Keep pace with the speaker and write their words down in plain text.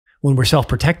when we're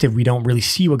self-protective, we don't really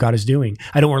see what God is doing.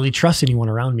 I don't really trust anyone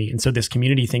around me. And so this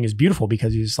community thing is beautiful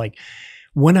because it's like,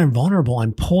 when I'm vulnerable,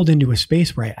 I'm pulled into a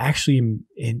space where I actually am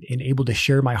able to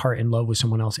share my heart and love with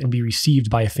someone else and be received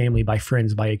by a family, by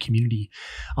friends, by a community.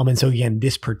 And so again,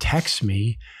 this protects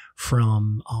me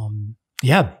from,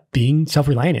 being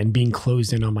self-reliant and being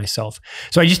closed in on myself.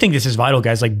 So I just think this is vital,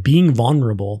 guys, like being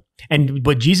vulnerable. And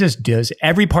what Jesus does,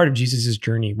 every part of Jesus's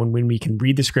journey, when we can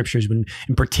read the scriptures, and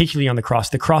particularly on the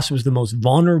cross was the most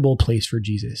vulnerable place for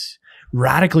Jesus.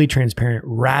 Radically transparent,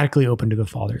 radically open to the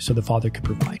Father, so the Father could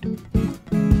provide.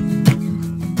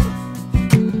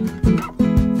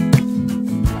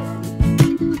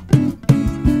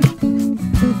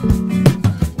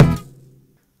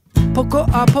 Poco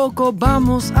a poco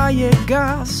vamos a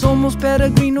llegar. Somos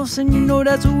peregrinos and you know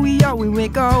that's who we are. We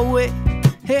make our way.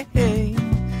 Hey, hey.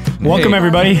 Welcome,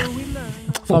 everybody.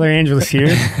 Father Angelus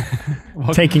here,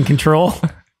 taking control.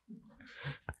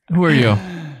 Who are you?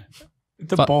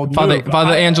 It's a bold Father move.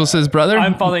 Angelus's brother?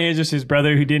 I'm Father Angelus's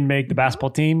brother who didn't make the basketball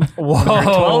team. Whoa.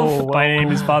 12. My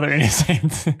name is Father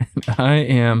Innocent. I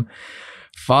am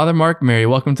Father Mark Mary.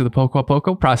 Welcome to the Poco a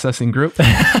Poco Processing Group.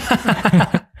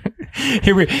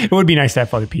 It would be nice to have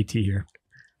Father PT here.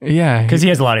 Yeah. Because he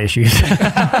has a lot of issues.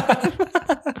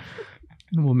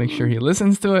 We'll make sure he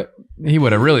listens to it. He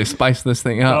would have really spiced this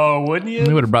thing up. Oh, wouldn't you?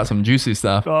 He would have brought some juicy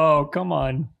stuff. Oh, come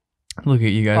on. Look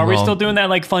at you guys. Are we still doing that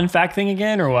like fun fact thing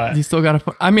again or what? You still got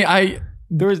to... I mean,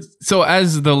 So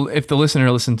if the listener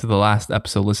listened to the last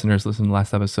episode, listeners listened to the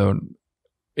last episode,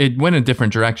 it went a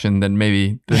different direction than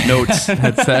maybe the notes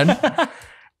had said.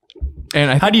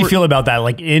 And how do you feel about that?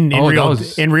 Like in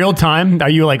real time, are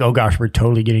you like, oh gosh, we're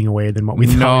totally getting away than what we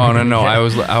thought? No. I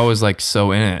was like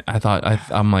so in it.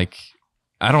 I'm like,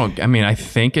 I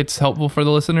think it's helpful for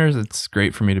the listeners. It's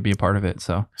great for me to be a part of it.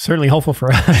 So certainly helpful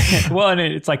for us. Well, and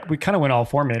it's like we kind of went all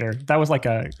formator. That was like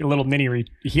a little mini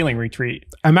healing retreat.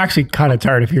 I'm actually kind of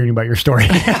tired of hearing about your story.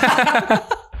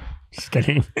 Just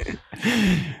kidding.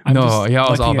 I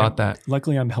was all about that.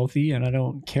 Luckily, I'm healthy and I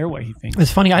don't care what he thinks.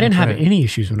 It's funny. I didn't have any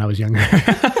issues when I was younger.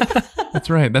 That's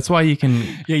right. That's why you can.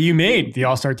 Yeah, you made the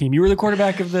all-star team. You were the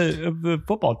quarterback of the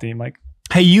football team. Like,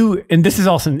 hey, and this is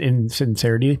also in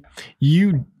sincerity.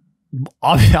 You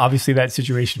obviously that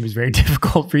situation was very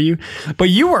difficult for you, but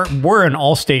you were an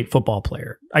all-state football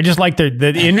player. I just like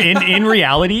in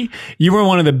reality, you were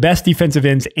one of the best defensive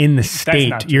ends in the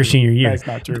state your senior year. That's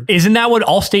not true. Isn't that what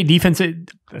all-state defense is?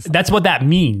 That's what that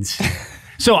means.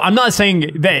 So I'm not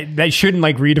saying that shouldn't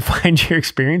like redefine your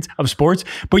experience of sports,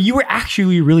 but you were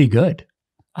actually really good.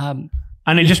 And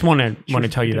I just want to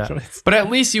tell you that. But at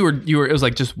least you were. It was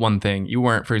like just one thing. You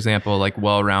weren't, for example, like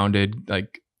well-rounded,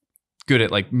 like good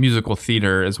at like musical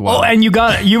theater as well. Oh, and you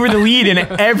were the lead in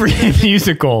every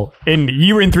musical, and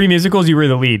you were in 3 musicals. You were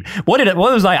the lead. What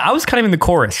was I was kind of in the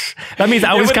chorus. That means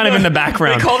I was kind of in the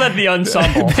background. They call that the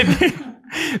ensemble.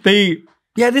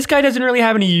 This guy doesn't really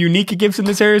have any unique gifts in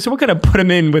this area, so we're going to put him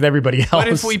in with everybody else. But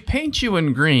if we paint you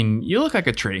in green, you look like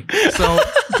a tree. So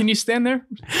can you stand there?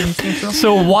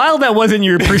 So while that wasn't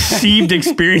your perceived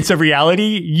experience of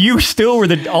reality, you still were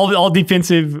the all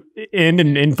defensive end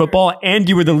in football, and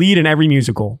you were the lead in every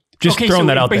musial. Just throwing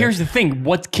that out there. But here's the thing: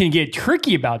 what can get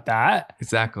tricky about that?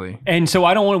 Exactly. And so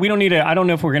I don't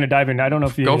know if we're going to dive in. I don't know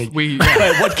if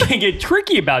but what can get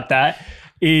tricky about that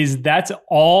is that's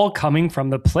all coming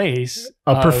from the place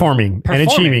of performing and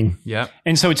achieving. Yeah.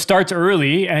 And so it starts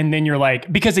early, and then you're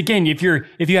like, because again, if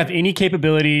you have any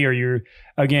capability, or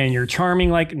you're charming,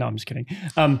 like, no, I'm just kidding.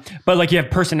 But like you have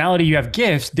personality, you have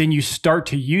gifts, then you start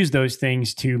to use those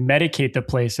things to medicate the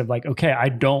place of like, okay, I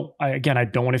don't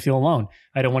want to feel alone.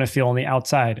 I don't want to feel on the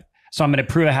outside. So I'm going to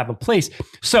prove I have a place.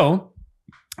 So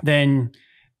then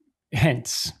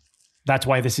hence, that's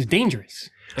why this is dangerous.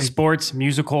 Sports,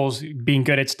 musicals, being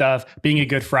good at stuff, being a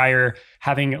good friar,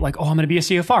 having like, oh, I'm going to be a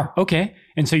CFR. Okay.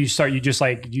 And so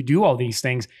you do all these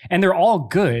things, and they're all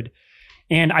good.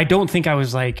 And I don't think I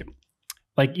was like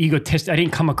egotistic. I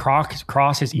didn't come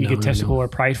across as egotistical or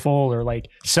prideful or like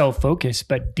self-focused,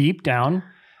 but deep down,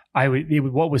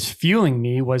 what was fueling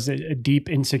me was a deep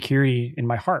insecurity in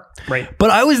my heart. Right. But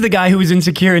I was the guy who was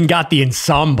insecure and got the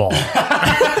ensemble.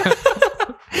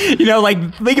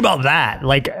 Like think about that.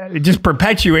 Like it just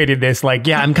perpetuated this. Like,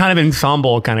 yeah, I'm kind of an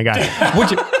ensemble kind of guy.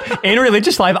 Which in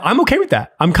religious life, I'm okay with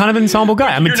that. I'm kind of an ensemble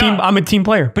guy. I'm a team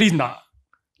player. But he's not.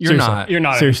 You're not. You're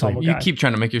not. Seriously. An ensemble you guy. keep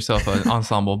trying to make yourself an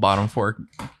ensemble bottom 4,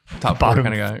 top 4 kind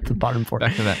of guy. The bottom 4.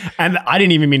 Back to that. And I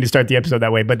didn't even mean to start the episode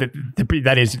that way, but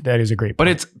that is a great point. But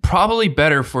it's probably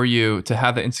better for you to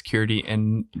have the insecurity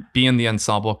and be in the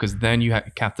ensemble, because then you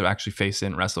have to actually face it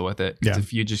and wrestle with it. Because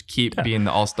if you just keep being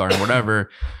the all-star and whatever,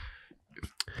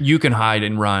 you can hide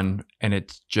and run, and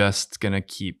it's just going to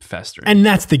keep festering. And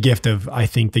that's the gift of, I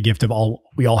think,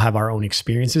 we all have our own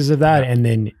experiences of that. And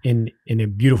then in a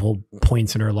beautiful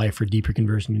points in our life for deeper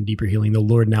conversion and deeper healing, the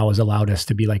Lord now has allowed us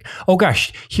to be like, oh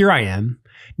gosh, here I am.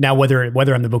 Now, whether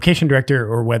I'm the vocation director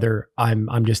or whether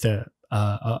I'm just a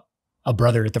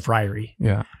brother at the friary.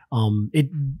 Yeah.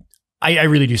 I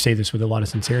really do say this with a lot of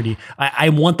sincerity. I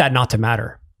want that not to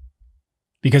matter.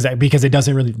 Because it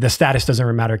doesn't really, the status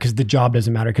doesn't matter, because the job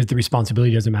doesn't matter, because the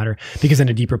responsibility doesn't matter, because in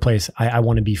a deeper place, I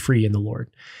want to be free in the Lord,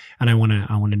 and I want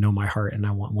to know my heart, and I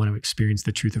want to experience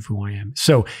the truth of who I am.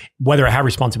 So whether I have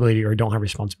responsibility or don't have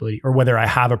responsibility, or whether I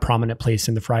have a prominent place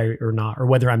in the friary or not, or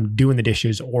whether I'm doing the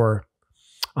dishes or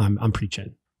I'm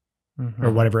preaching,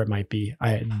 or whatever it might be,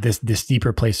 this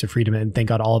deeper place of freedom. And thank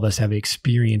God all of us have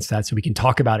experienced that, so we can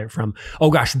talk about it from,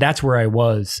 oh gosh, that's where I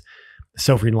was.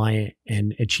 Self-reliant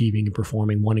and achieving and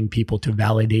performing, wanting people to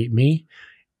validate me,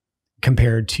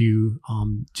 compared to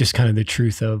just kind of the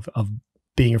truth of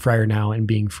being a friar now and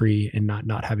being free and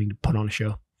not having to put on a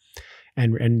show,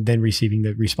 and then receiving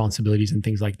the responsibilities and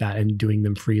things like that and doing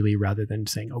them freely, rather than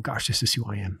saying, oh gosh, this is who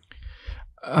I am.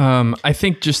 I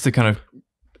think just to kind of,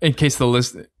 in case the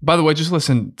list, by the way, just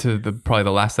listen to probably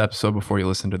the last episode before you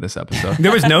listen to this episode.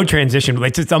 There was no transition.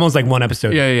 It's almost like one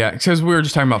episode. Yeah. Because we were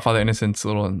just talking about Father Innocent's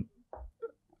little,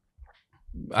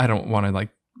 I don't want to like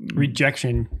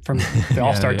rejection from the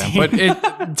all-star team. But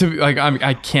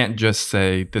I can't just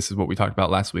say this is what we talked about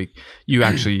last week. You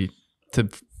actually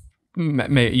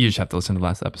you just have to listen to the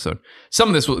last episode.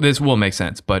 Some of this will make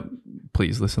sense, but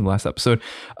please listen to the last episode.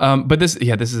 But this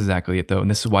is exactly it though, and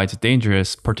this is why it's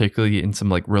dangerous, particularly in some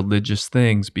like religious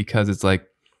things, because it's like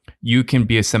you can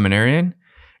be a seminarian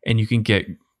and you can get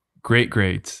great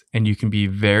grades and you can be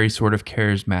very sort of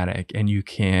charismatic and you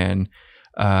can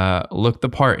look the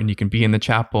part and you can be in the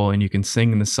chapel and you can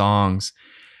sing the songs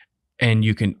and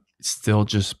you can still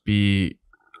just be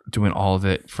doing all of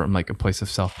it from like a place of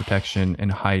self-protection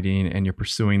and hiding, and you're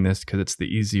pursuing this because it's the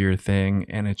easier thing,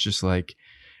 and it's just like,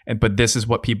 but this is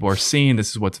what people are seeing,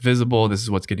 this is what's visible, this is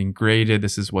what's getting graded,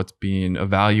 this is what's being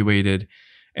evaluated.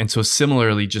 And so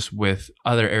similarly, just with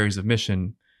other areas of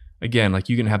mission, again, like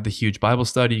you can have the huge Bible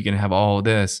study, you can have all of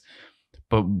this,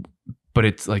 but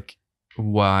it's like,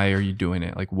 why are you doing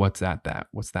it? Like, what's at that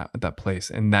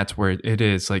place? And that's where it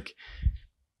is like,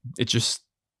 it's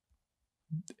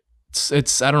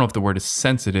I don't know if the word is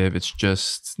sensitive. It's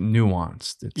just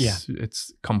nuanced.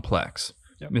 It's complex,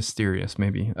 mysterious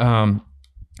maybe.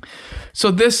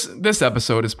 So this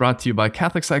episode is brought to you by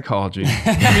Catholic Psychology.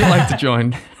 If you'd like to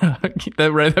join,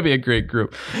 that'd be a great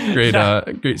group,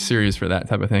 great series for that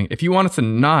type of thing. If you want us to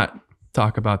not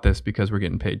talk about this because we're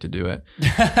getting paid to do it,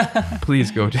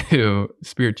 please go to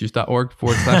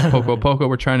spiritjuice.org/poco.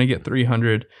 We're trying to get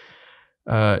 300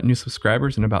 new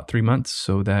subscribers in about 3 months,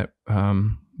 so that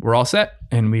we're all set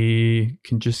and we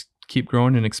can just keep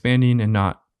growing and expanding and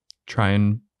not try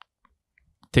and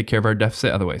take care of our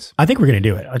deficit otherwise. I think we're going to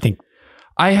do it.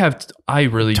 I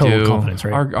really total do. Confidence,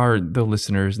 right? The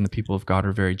listeners and the people of God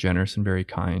are very generous and very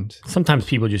kind. Sometimes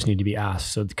people just need to be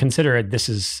asked. So consider it. This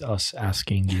is us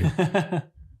asking you.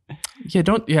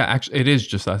 Actually, it is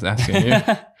just us asking you.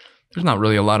 There's not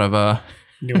really a lot of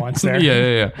nuance there.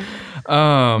 Yeah.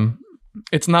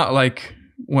 It's not like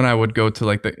when I would go to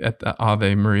like at the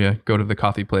Ave Maria, go to the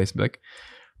coffee place, and be like,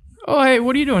 oh, hey,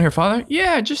 what are you doing here, Father?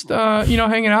 Yeah, just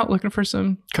hanging out, looking for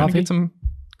some coffee. Get some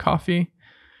coffee.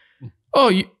 Oh,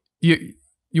 you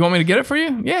want me to get it for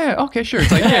you? Yeah, okay, sure.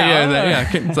 It's like yeah.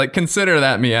 It's like, consider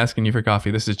that me asking you for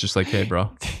coffee. This is just like, hey,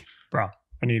 bro,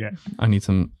 I need it. I need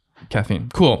some caffeine.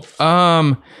 Cool.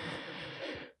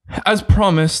 As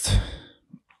promised,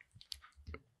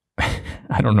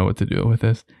 I don't know what to do with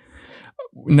this.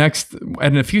 Next,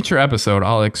 in a future episode,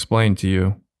 I'll explain to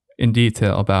you in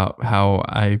detail about how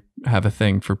I have a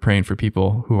thing for praying for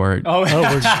people who are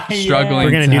struggling.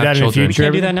 We're going to do that in the future. We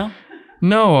can't do that now?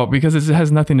 No, because it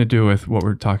has nothing to do with what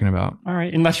we're talking about. All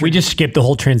right, unless we just skip the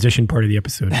whole transition part of the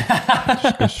episode.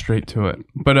 Just go straight to it.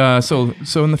 But so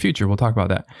in the future, we'll talk about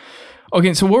that.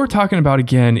 Okay, so what we're talking about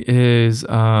again is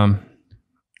a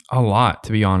lot,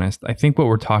 to be honest. I think what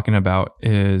we're talking about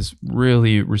is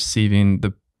really receiving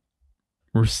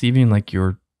like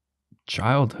your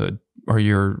childhood,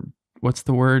 or what's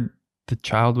the word? The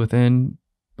child within.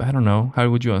 I don't know. How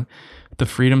would you, the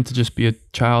freedom to just be a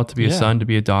child, to be a son, to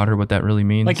be a daughter, what that really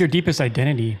means. Like your deepest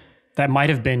identity that might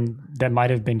have been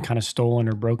kind of stolen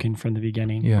or broken from the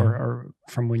beginning, or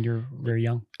from when you're very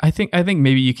young. I think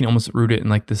maybe you can almost root it in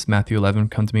like this Matthew 11,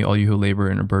 come to me, all you who labor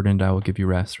and are burdened, I will give you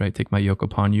rest, right? Take my yoke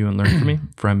upon you and learn from me,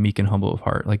 for I'm meek and humble of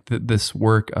heart. Like this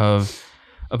work of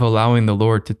allowing the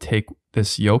Lord to take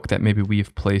this yoke that maybe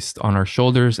we've placed on our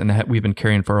shoulders and that we've been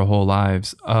carrying for our whole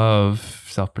lives of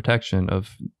self-protection,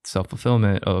 of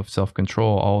self-fulfillment, of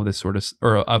self-control, all of this sort of,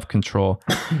 or of control,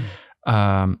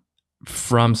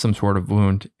 from some sort of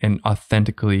wound, and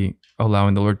authentically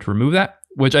allowing the Lord to remove that.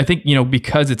 Which I think,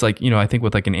 because it's like, I think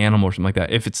with like an animal or something like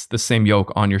that, if it's the same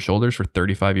yoke on your shoulders for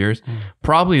 35 years,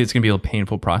 probably it's going to be a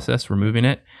painful process removing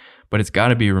it, but it's got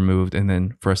to be removed. And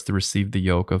then for us to receive the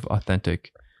yoke of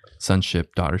authentic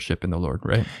sonship, daughtership in the Lord,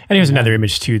 right? And here's another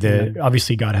image too, that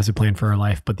obviously God has a plan for our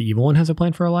life, but the evil one has a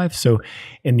plan for our life. So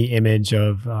in the image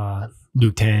of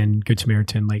Luke 10, Good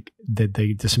Samaritan, like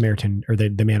the Samaritan, or the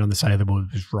man on the side of the boat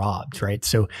was robbed, right?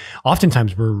 So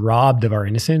oftentimes we're robbed of our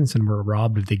innocence, and we're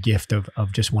robbed of the gift of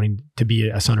just wanting to be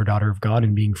a son or daughter of God,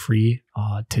 and being free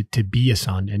to be a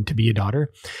son and to be a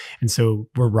daughter. And so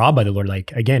we're robbed by the Lord.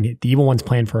 Like, again, the evil one's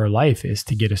plan for our life is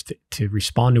to get us to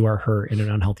respond to our hurt in an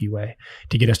unhealthy way,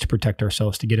 to get us to protect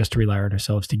ourselves, to get us to rely on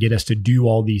ourselves, to get us to do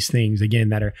all these things,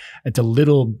 again, it's a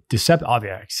little deceptive,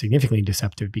 significantly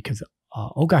deceptive, because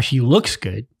oh gosh, he looks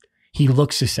good. He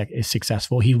looks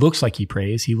successful. He looks like he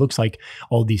prays. He looks like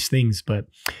all these things, but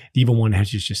the evil one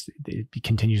has it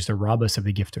continues to rob us of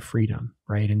the gift of freedom,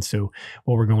 right? And so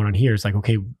what we're going on here is like,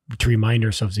 okay, to remind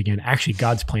ourselves again, actually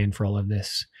God's plan for all of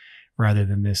this, rather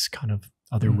than this kind of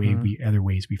other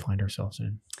ways we find ourselves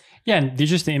in. Yeah, and there's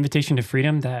just the invitation to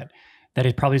freedom that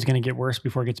it probably is going to get worse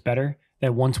before it gets better.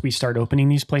 That once we start opening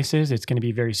these places, it's going to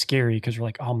be very scary, because we're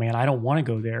like, oh man, I don't want to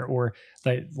go there. Or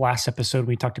the last episode,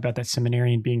 we talked about that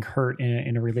seminarian being hurt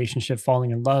in a relationship,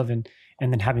 falling in love, and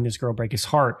then having this girl break his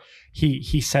heart. He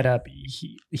just set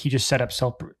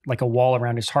up like a wall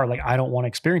around his heart. Like, I don't want to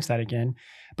experience that again.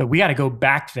 But we got to go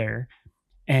back there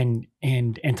and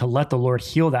to let the Lord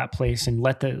heal that place, and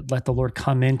let the Lord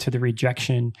come into the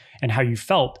rejection and how you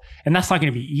felt. And that's not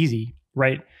going to be easy,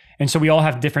 right? And so we all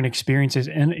have different experiences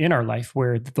in our life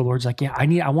where the Lord's like, yeah,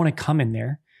 I want to come in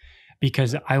there,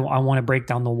 because I want to break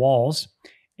down the walls,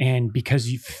 and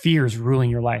because fear is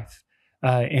ruling your life.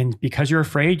 And because you're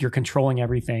afraid, you're controlling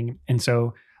everything. And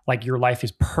so like your life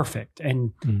is perfect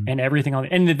and everything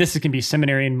and this can be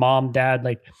seminarian, mom, dad,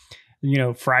 like,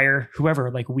 friar, whoever,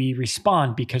 like we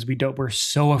respond because we're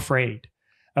so afraid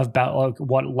about like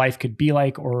what life could be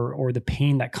like, or the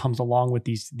pain that comes along with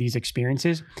these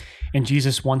experiences. And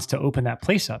Jesus wants to open that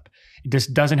place up. This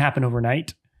doesn't happen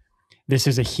overnight. This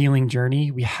is a healing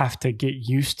journey. We have to get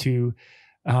used to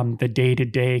the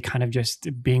day-to-day kind of just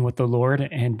being with the Lord,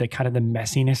 and the kind of the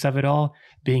messiness of it all,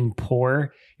 being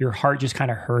poor, your heart just kind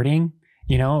of hurting,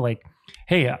 like,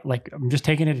 hey, like I'm just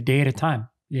taking it a day at a time,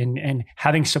 and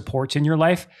having supports in your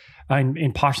life.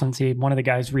 In Poshland, one of the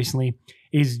guys recently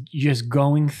is just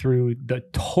going through the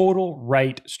total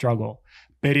right struggle,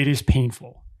 but it is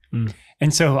painful.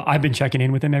 And so I've been checking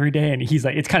in with him every day, and he's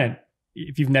like, it's kind of,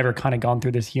 if you've never kind of gone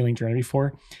through this healing journey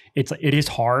before, it is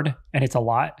hard and it's a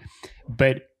lot,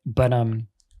 but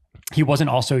he wasn't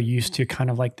also used to kind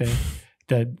of like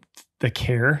the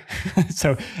care.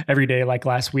 So every day, like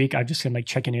last week, I've just been like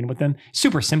checking in with him,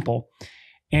 super simple.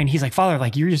 And he's like, Father,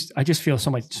 like I just feel so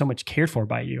much cared for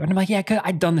by you. And I'm like, yeah,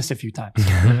 I've done this a few times.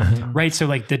 Right. So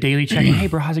like the daily check-in, hey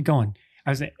bro, how's it going?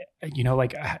 I was,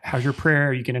 like, how's your prayer?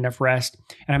 Are you getting enough rest?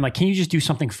 And I'm like, can you just do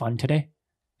something fun today?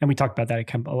 And we talked about that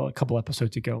a couple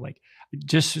episodes ago, like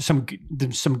just some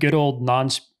good old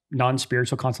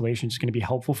non-spiritual consolation is going to be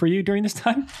helpful for you during this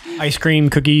time. Ice cream,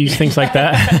 cookies, things like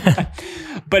that.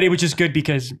 But it was just good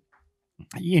because,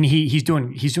 and he's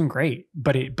doing great,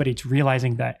 but it's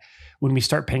realizing that when we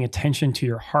start paying attention to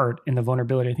your heart and the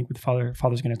vulnerability, I think what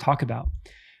Father's going to talk about,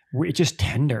 it's just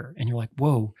tender, and you're like,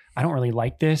 whoa, I don't really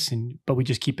like this. But we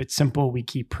just keep it simple. We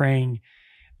keep praying.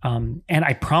 And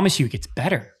I promise you it gets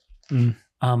better.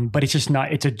 But it's just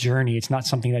not, it's a journey. It's not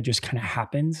something that just kind of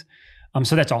happens.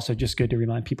 So that's also just good to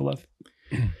remind people of.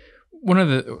 One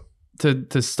of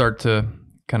to start to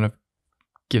kind of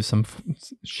give some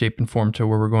shape and form to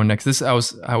where we're going next. I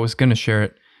was going to share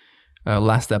it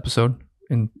last episode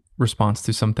in response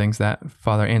to some things that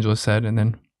Father Angela said, and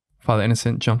then Father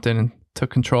Innocent jumped in and took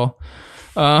control.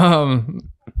 Which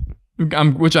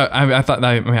I thought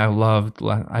that, I loved.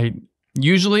 I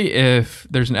usually, if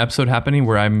there's an episode happening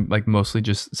where I'm like mostly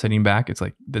just sitting back, it's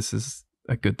like, this is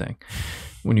a good thing.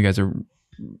 When you guys are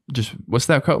just, what's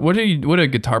that called? What a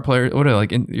guitar player,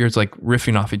 you're just like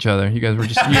riffing off each other. You guys were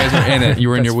in it. You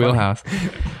were in your wheelhouse.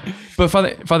 But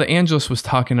Father Angelus was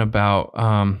talking about,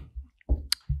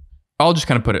 I'll just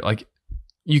kind of put it like,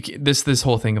 this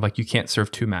whole thing of like, you can't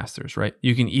serve two masters, right?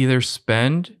 You can either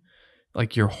spend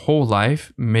like your whole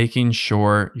life making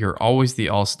sure you're always the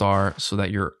all-star so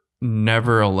that you're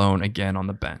never alone again on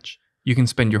the bench. You can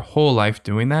spend your whole life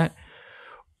doing that,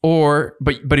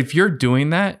 But if you're doing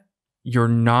that, you're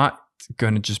not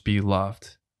going to just be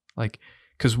loved. Like,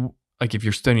 because like if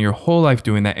you're spending your whole life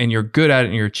doing that and you're good at it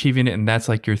and you're achieving it and that's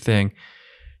like your thing,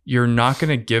 you're not going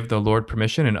to give the Lord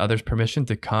permission and others permission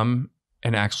to come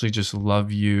and actually just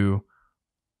love you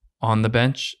on the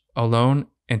bench alone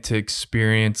and to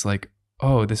experience like,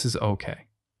 oh, this is okay.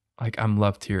 Like I'm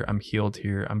loved here. I'm healed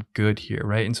here. I'm good here.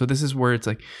 Right. And so this is where it's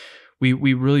like, we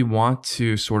really want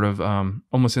to sort of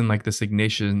almost in like this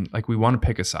Ignatian, like we want to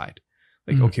pick a side.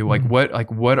 Like, okay,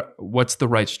 what's the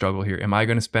right struggle here? Am I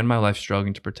going to spend my life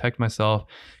struggling to protect myself,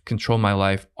 control my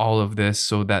life, all of this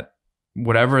so that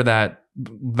whatever that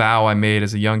vow I made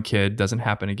as a young kid doesn't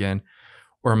happen again?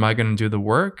 Or am I going to do the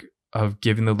work of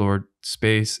giving the Lord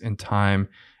space and time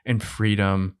and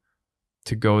freedom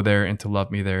to go there and to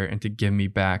love me there and to give me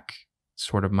back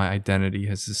sort of my identity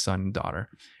as his son and daughter?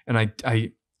 And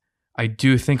I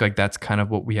do think like that's kind of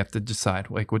what we have to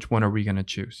decide. Like, which one are we going to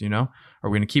choose? You know, are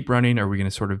we going to keep running? Are we going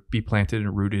to sort of be planted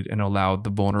and rooted and allow the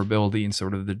vulnerability and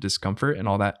sort of the discomfort and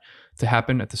all that to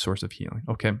happen at the source of healing?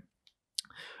 Okay.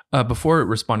 Before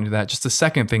responding to that, just a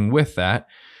second thing with that,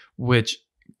 which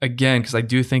again, because I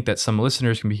do think that some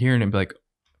listeners can be hearing and be like,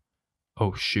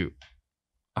 oh shoot,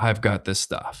 I've got this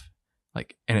stuff.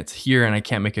 Like, and it's here and I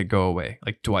can't make it go away.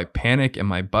 Like, do I panic?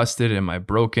 Am I busted? Am I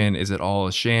broken? Is it all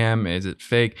a sham? Is it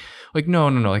fake? Like, no.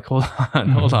 Like, hold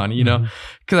on, you know,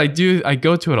 because I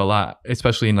go to it a lot,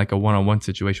 especially in like a one-on-one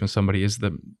situation with somebody, is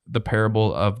the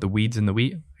parable of the weeds and the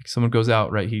wheat. Like someone goes out,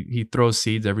 right? He throws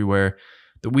seeds everywhere.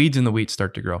 The weeds and the wheat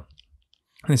start to grow.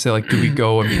 And they say like, do we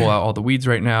go and pull out all the weeds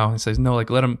right now? And he says, no, like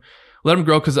let them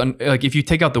grow. Cause like if you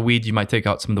take out the weeds, you might take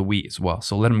out some of the wheat as well.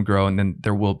 So let them grow. And then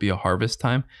there will be a harvest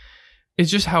time. It's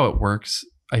just how it works,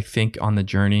 I think, on the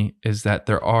journey is that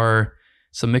there are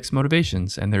some mixed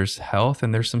motivations and there's health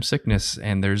and there's some sickness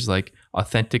and there's like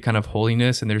authentic kind of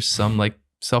holiness and there's some like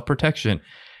self-protection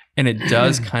and it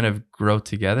does kind of grow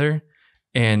together.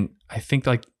 And I think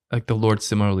like the Lord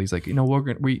similarly is like, you know, we'll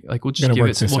just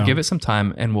give it some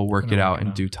time and we'll work it out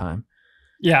in due time.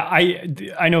 Yeah.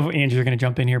 I know Andrew's going to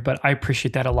jump in here, but I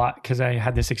appreciate that a lot because I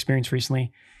had this experience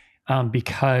recently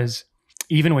because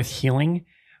even with healing,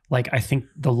 like I think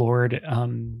the Lord,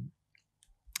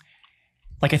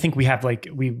 like I think we have like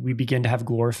we begin to have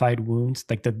glorified wounds.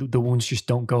 Like the wounds just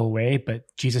don't go away, but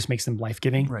Jesus makes them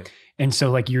life-giving. Right. And so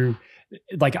like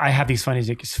I have these funny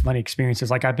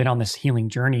experiences. Like I've been on this healing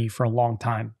journey for a long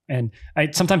time, and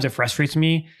sometimes it frustrates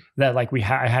me that like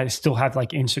I still have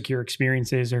like insecure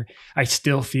experiences, or I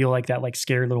still feel like that like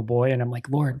scared little boy, and I'm like,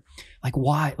 Lord, like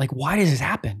why does this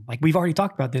happen? Like we've already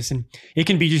talked about this, and it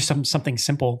can be just something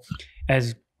simple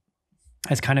as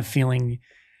kind of feeling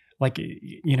like,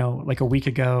 you know, like a week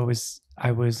ago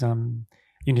I was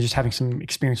just having some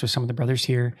experience with some of the brothers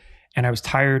here, and I was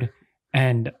tired,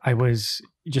 and I was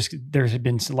just, there had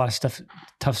been a lot of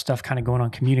tough stuff kind of going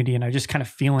on community, and I was just kind of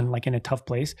feeling like in a tough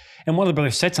place. And one of the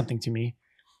brothers said something to me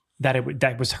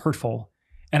that was hurtful.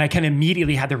 And I kind of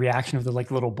immediately had the reaction of the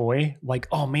like little boy, like,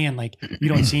 oh man, like you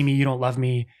don't see me, you don't love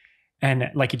me.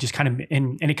 And like, it just kind of,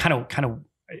 and it kind of,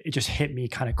 it just hit me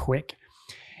kind of quick.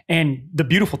 And the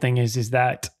beautiful thing is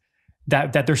that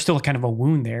there's still kind of a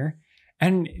wound there.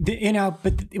 And, you know,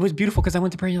 but it was beautiful because I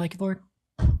went to pray, like, Lord,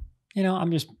 you know,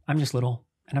 I'm just little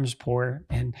and I'm just poor.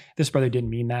 And this brother didn't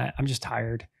mean that. I'm just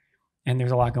tired and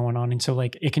there's a lot going on. And so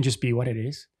like, it can just be what it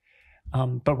is.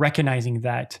 But recognizing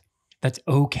that that's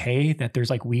okay, that there's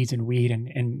like weeds and weed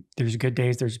and there's good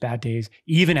days, there's bad days,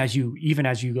 even as you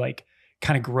like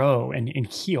kind of grow and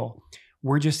heal.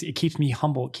 It keeps me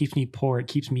humble, it keeps me poor, it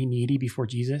keeps me needy before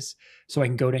Jesus. So I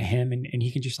can go to him and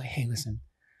he can just like, hey, listen,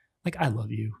 like I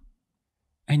love you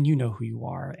and you know who you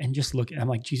are. And just look, I'm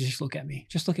like, Jesus, just look at me,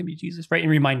 Jesus, right? And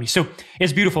remind me. So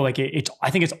it's beautiful. Like I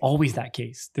think it's always that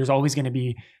case. There's always going to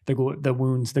be the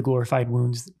wounds, the glorified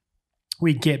wounds.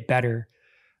 We get better.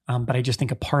 But I just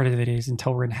think a part of it is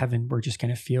until we're in heaven,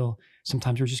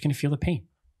 sometimes we're just going to feel the pain.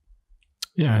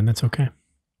 Yeah. And that's okay.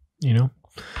 You know?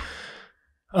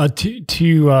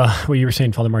 To what you were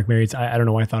saying, Father Mark Marrieds, I don't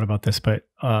know why I thought about this, but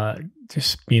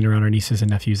just being around our nieces and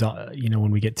nephews, you know,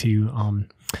 when we get to,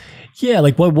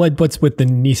 like what's with the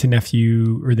niece and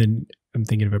nephew, or then I'm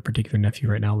thinking of a particular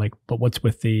nephew right now, like, but what's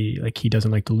with he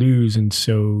doesn't like to lose, and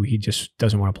so he just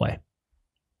doesn't want to play.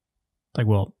 Like,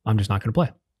 well, I'm just not going to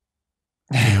play.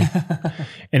 You know?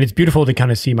 And it's beautiful to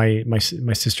kind of see my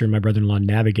sister and my brother-in-law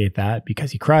navigate that,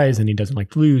 because he cries and he doesn't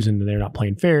like to lose and they're not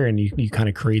playing fair, and you kind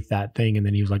of create that thing, and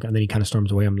then he kind of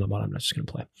storms away. I'm like, well, I'm not just going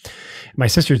to play. My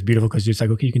sister is beautiful because it's like,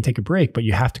 okay, you can take a break, but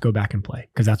you have to go back and play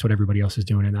because that's what everybody else is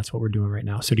doing, and that's what we're doing right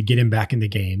now. So to get him back in the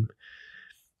game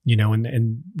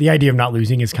and the idea of not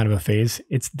losing is kind of a phase.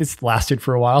 This lasted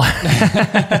for a while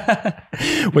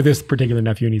with this particular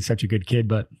nephew, and he's such a good kid.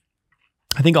 But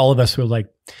I think all of us were like,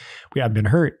 I've been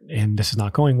hurt and this is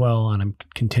not going well and I'm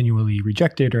continually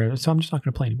rejected, so I'm just not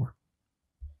going to play anymore.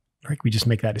 Right? We just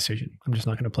make that decision. I'm just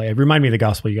not going to play. It reminded me of the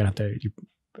gospel. You're going to have to,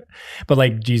 but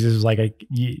like Jesus was like,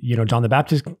 John the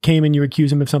Baptist came and you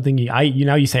accuse him of something.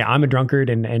 You say I'm a drunkard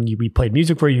and we played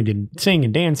music for you and didn't sing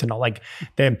and dance and all like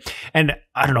that. And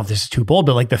I don't know if this is too bold,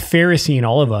 but like the Pharisee in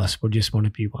all of us would just want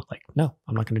to be like, no,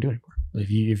 I'm not going to do it anymore.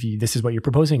 If you, this is what you're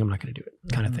proposing, I'm not going to do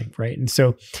it kind of thing. Right. And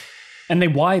so,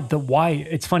 and why,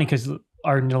 it's funny because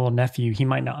our little nephew, he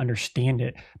might not understand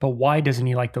it, but why doesn't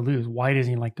he like to lose? Why doesn't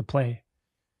he like to play?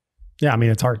 Yeah, I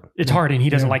mean, it's hard. It's hard, and he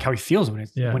doesn't like how he feels when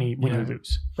you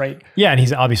lose, right? Yeah, and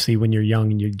he's obviously, when you're young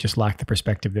and you just lack the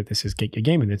perspective that this is a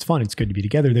game and it's fun, it's good to be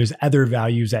together. There's other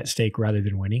values at stake rather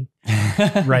than winning,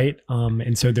 right?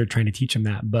 And so they're trying to teach him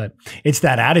that. But it's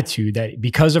that attitude that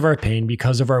because of our pain,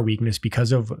 because of our weakness,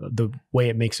 because of the way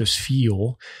it makes us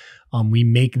feel, we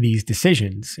make these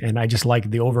decisions. And I just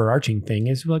like the overarching thing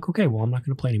is like, okay, well, I'm not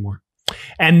going to play anymore.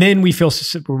 And then we feel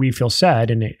sad,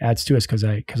 and it adds to us because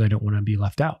I don't want to be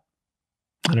left out.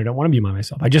 And I don't want to be by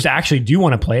myself. I just actually do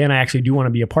want to play, and I actually do want to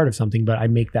be a part of something, but I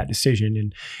make that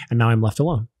decision and now I'm left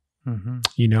alone,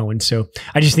 And so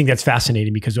I just think that's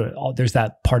fascinating because there's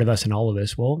that part of us and all of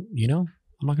us. Well, I'm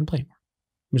not going to play anymore.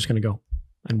 I'm just going to go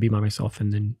and be by myself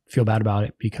and then feel bad about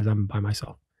it because I'm by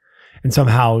myself. And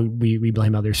somehow we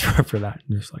blame others for that.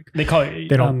 And it's like, they call it,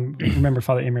 they don't remember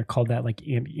Father Emmer called that like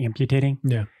amputating.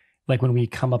 Yeah. Like when we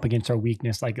come up against our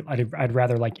weakness, like I'd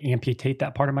rather like amputate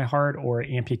that part of my heart or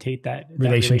amputate that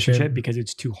relationship because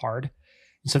it's too hard.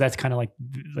 So that's kind of like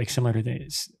similar to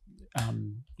this,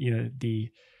 the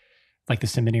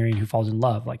seminarian who falls in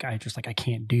love. Like I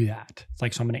can't do that. It's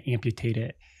like, so I'm going to amputate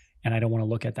it, and I don't want to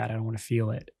look at that. I don't want to feel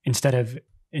it. Instead of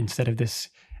this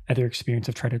other experience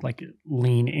of trying to like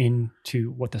lean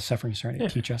into what the suffering is trying to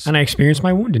teach us. And I experienced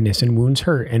my woundedness, and wounds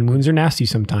hurt, and wounds are nasty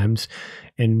sometimes.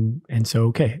 And so,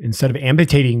 okay, instead of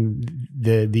amputating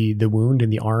the wound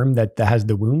and the arm that has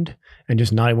the wound and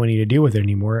just not wanting to deal with it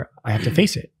anymore, I have to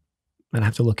face it and I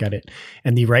have to look at it.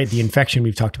 And the infection,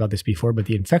 we've talked about this before, but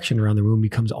the infection around the wound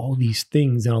becomes all these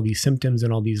things and all these symptoms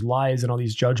and all these lies and all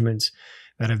these judgments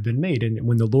that have been made. And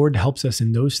when the Lord helps us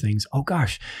in those things, oh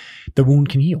gosh, the wound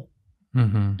can heal.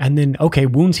 Mm-hmm. And then, okay,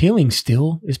 wounds healing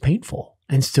still is painful,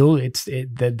 and still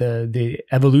the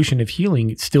evolution of healing,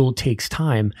 it still takes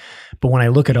time. But when I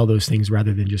look at all those things,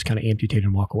 rather than just kind of amputate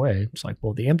and walk away, it's like,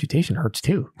 well, the amputation hurts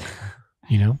too,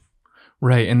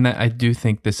 Right. And that, I do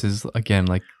think this is, again,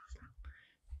 like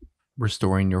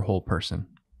restoring your whole person,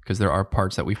 because there are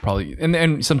parts that we've probably,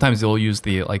 and sometimes they'll use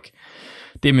the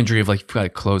imagery of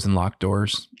like close and lock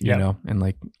doors, you know, and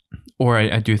like, or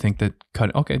I do think that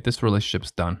this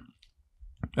relationship's done.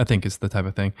 I think it's the type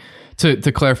of thing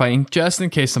to clarify, and just in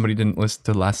case somebody didn't listen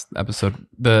to the last episode,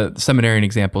 the seminarian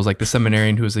examples, like the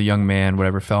seminarian who was a young man,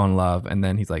 whatever, fell in love. And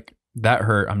then he's like, that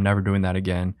hurt. I'm never doing that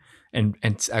again. And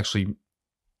actually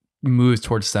moves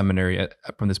towards seminary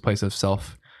from this place of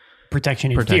self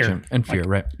protection and fear.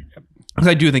 Right. Because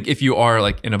I do think if you are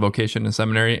like in a vocation in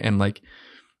seminary and like,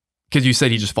 because you said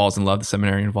he just falls in love, the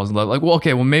seminarian falls in love. Like, well,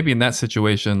 okay, well, maybe in that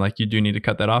situation, like you do need to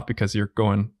cut that off because you're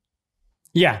going.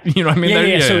 Yeah. You know what I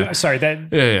mean? Sorry,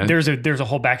 there's a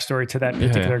whole backstory to that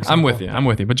particular example. I'm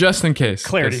with you. But just in case.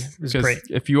 Clarity is great.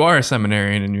 If you are a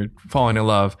seminarian and you're falling in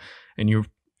love and you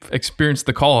experience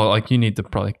the call, like you need to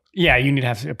probably. Yeah, you need to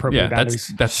have appropriate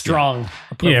boundaries. That's strong,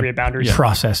 appropriate boundaries.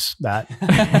 Process that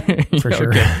for sure.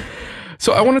 Okay.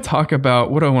 So I want to talk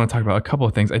about, a couple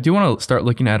of things. I do want to start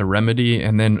looking at a remedy,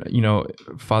 and then,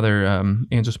 Father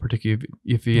Angelus, particularly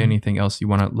if you anything else you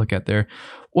want to look at there.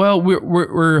 Well,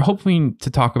 we're hoping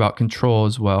to talk about control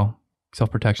as well,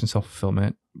 self-protection,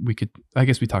 self-fulfillment. I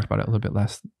guess we talked about it a little bit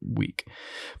last week,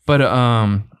 but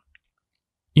I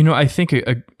think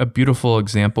a beautiful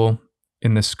example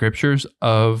in the scriptures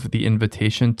of the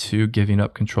invitation to giving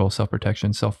up control,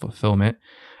 self-protection, self-fulfillment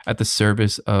at the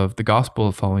service of the gospel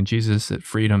of following Jesus, at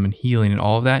freedom and healing and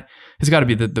all of that, has got to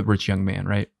be the rich young man,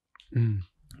 right?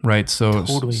 Right. So,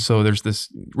 totally. So there's this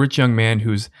rich young man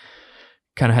who's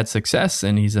kind of had success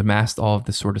and he's amassed all of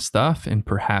this sort of stuff. And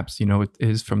perhaps, it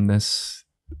is from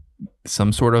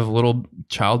some sort of little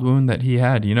child wound that he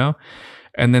had,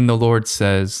 and then the Lord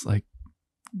says, like,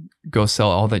 go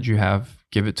sell all that you have,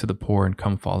 give it to the poor, and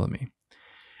come follow me.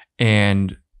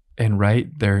 And right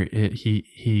there,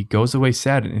 he goes away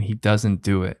sad, and he doesn't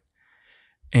do it.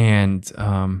 And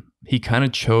he kind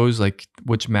of chose like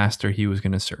which master he was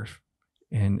going to serve,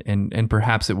 and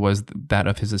perhaps it was that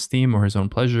of his esteem or his own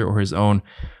pleasure or his own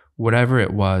whatever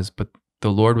it was. But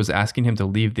the Lord was asking him to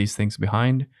leave these things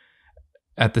behind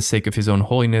at the sake of his own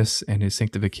holiness and his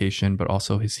sanctification, but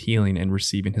also his healing and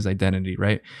receiving his identity,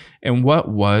 right? And what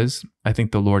was, I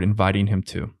think, the Lord inviting him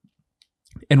to?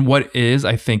 And what is,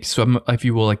 I think, some, if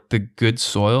you will, like the good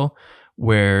soil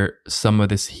where some of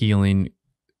this healing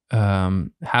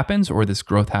happens or this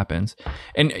growth happens.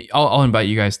 And I'll invite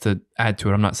you guys to add to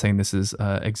it. I'm not saying this is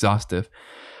exhaustive,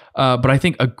 but I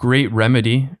think a great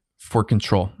remedy for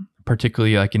control,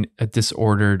 particularly like in a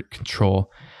disordered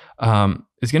control,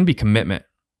 is going to be commitment.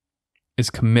 Is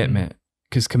commitment.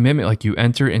 Because commitment, like you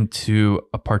enter into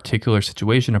a particular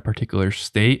situation, a particular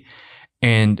state,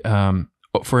 and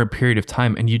for a period of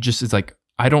time, and you just, it's like,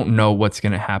 I don't know what's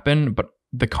going to happen, but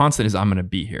the constant is I'm going to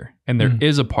be here. And there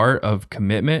is a part of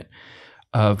commitment,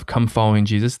 of come following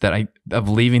Jesus, of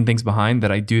leaving things behind,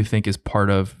 that I do think is part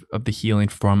of the healing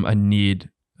from a need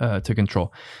to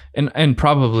control. And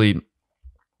probably,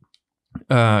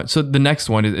 so the next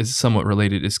one is somewhat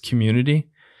related, is community.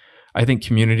 I think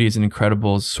community is an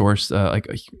incredible source, like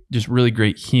just really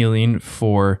great healing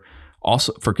for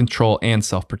control and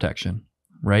self-protection.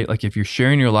 Right? Like if you're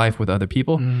sharing your life with other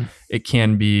people, it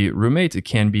can be roommates, it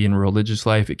can be in religious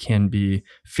life, it can be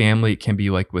family, it can be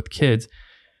like with kids.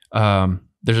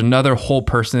 There's another whole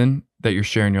person that you're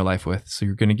sharing your life with. So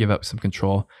you're going to give up some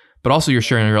control, but also you're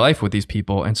sharing your life with these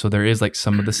people. And so there is like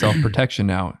some of the self-protection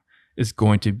now is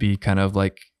going to be kind of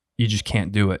like, you just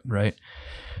can't do it. Right.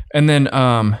 And then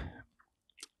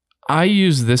I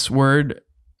use this word,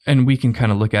 and we can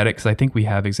kind of look at it because I think we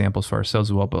have examples for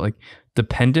ourselves as well, but like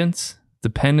dependence.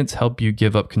 Dependents help you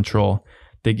give up control.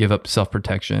 They give up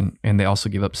self-protection, and they also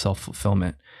give up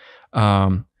self-fulfillment.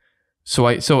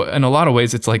 So in a lot of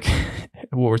ways, it's like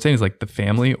what we're saying is like the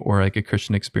family, or like a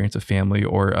Christian experience of family,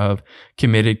 or of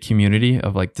committed community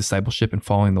of like discipleship and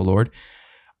following the Lord.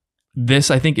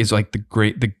 This, I think, is like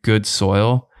the good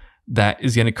soil that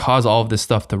is going to cause all of this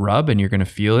stuff to rub, and you're going to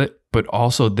feel it. But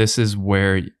also, this is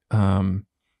where you come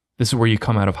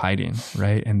out of hiding,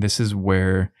 right? And this is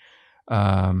where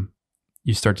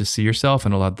you start to see yourself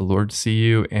and allow the Lord to see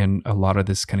you, and a lot of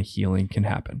this kind of healing can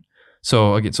happen.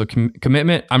 So again,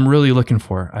 commitment, I'm really looking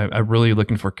for. I'm really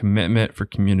looking for commitment, for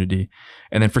community,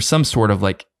 and then for some sort of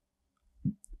like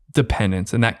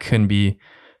dependence, and that can be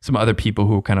some other people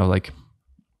who kind of like,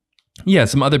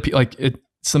 some other people, like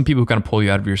some people who kind of pull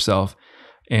you out of yourself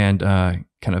and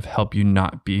kind of help you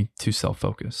not be too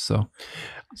self-focused. So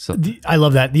I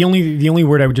love that. The only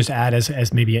word I would just add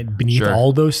as maybe beneath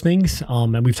all those things,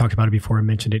 and we've talked about it before, I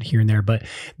mentioned it here and there, but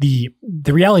the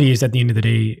reality is at the end of the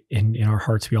day, in our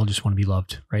hearts, we all just want to be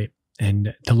loved, right?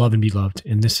 And to love and be loved.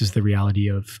 And this is the reality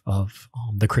of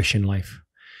the Christian life.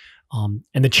 And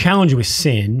the challenge with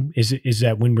sin is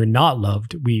that when we're not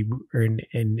loved,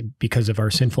 and because of our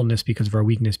sinfulness, because of our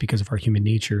weakness, because of our human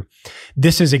nature,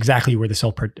 this is exactly where the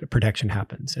self-protection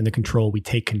happens, and the control, we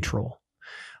take control.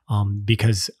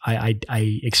 Because I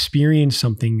experience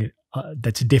something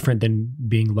that's different than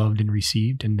being loved and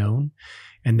received and known.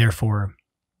 And therefore,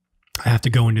 I have to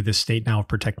go into this state now of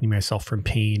protecting myself from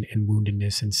pain and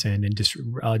woundedness and sin and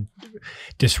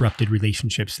disrupted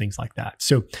relationships, things like that.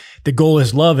 So the goal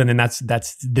is love, and then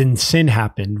then sin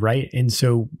happened, right? And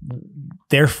so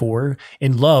therefore,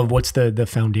 in love, what's the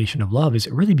foundation of love? Is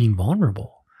it really being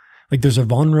vulnerable? Like there's a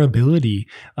vulnerability.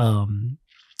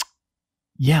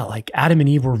 Like Adam and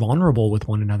Eve were vulnerable with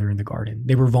one another in the garden.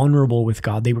 They were vulnerable with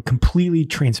God. They were completely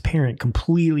transparent,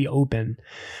 completely open,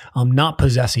 not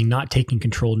possessing, not taking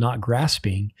control, not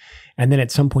grasping. And then at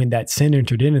some point that sin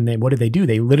entered in, and what did they do?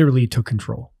 They literally took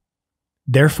control.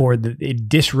 Therefore, it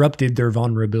disrupted their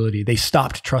vulnerability. They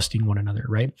stopped trusting one another,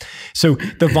 right? So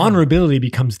the vulnerability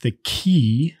becomes the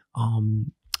key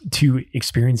to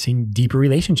experiencing deeper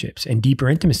relationships and deeper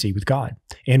intimacy with God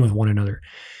and with one another.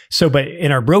 So, but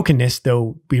in our brokenness,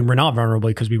 though, we're not vulnerable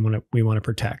because we want to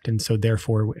protect, and so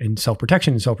therefore, in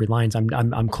self-protection and self-reliance,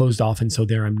 I'm closed off, and so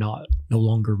there I'm no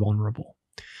longer vulnerable,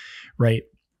 right?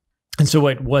 And so,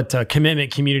 what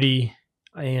commitment, community,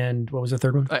 and what was the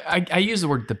third one? I use the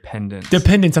word dependence.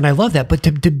 Dependence, and I love that. But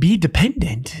to be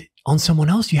dependent on someone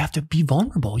else, you have to be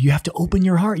vulnerable. You have to open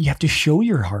your heart. You have to show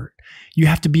your heart. You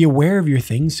have to be aware of your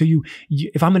things. So you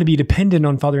if I'm going to be dependent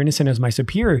on Father Innocent as my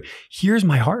superior, here's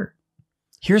my heart.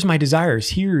 Here's my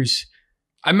desires.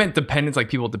 I meant dependence, like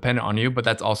people dependent on you, but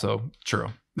that's also true.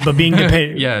 But being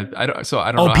dependent. Yeah. I don't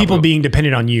know. Oh, people being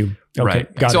dependent on you. Okay,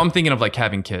 right. Got so it. I'm thinking of like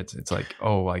having kids. It's like,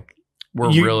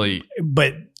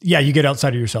 but yeah, you get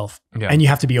outside of yourself, and you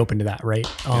have to be open to that, right?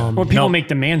 Well, people make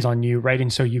demands on you, right?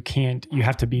 And so you can't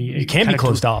be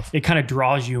closed off. It kind of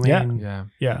draws you in,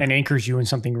 and anchors you in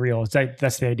something real.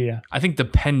 That's the idea. I think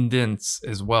dependence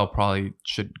as well probably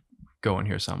should go in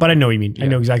here somewhere. But I know what you mean. I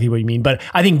know exactly what you mean. But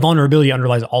I think vulnerability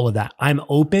underlies all of that. I'm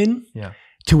open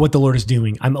to what the Lord is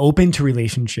doing. I'm open to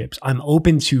relationships. I'm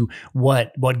open to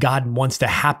what God wants to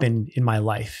happen in my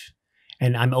life.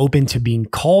 And I'm open to being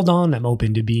called on. I'm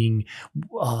open to being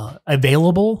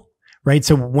available, right?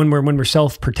 So when we're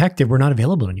self-protective, we're not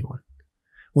available to anyone.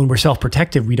 When we're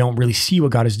self-protective, we don't really see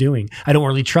what God is doing. I don't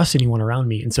really trust anyone around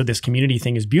me. And so this community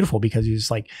thing is beautiful because it's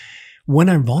like, when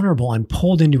I'm vulnerable, I'm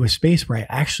pulled into a space where I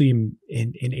actually am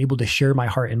able to share my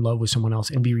heart and love with someone else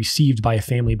and be received by a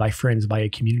family, by friends, by a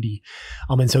community.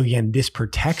 And so again, this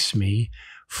protects me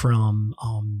from,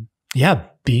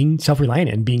 being self-reliant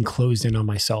and being closed in on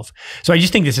myself. So I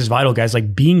just think this is vital, guys,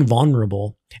 like being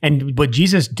vulnerable. And what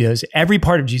Jesus does, every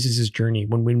part of Jesus's journey,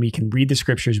 when we can read the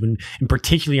scriptures, and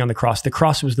particularly on the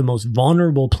cross was the most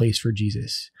vulnerable place for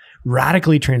Jesus,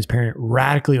 radically transparent,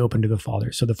 radically open to the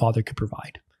Father, so the Father could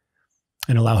provide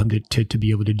and allow him to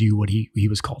be able to do what he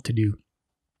was called to do.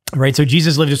 Right. So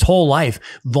Jesus lived his whole life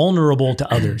vulnerable to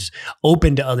others,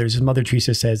 open to others. As Mother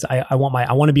Teresa says, I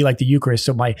want to be like the Eucharist.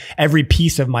 So every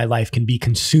piece of my life can be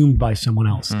consumed by someone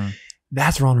else.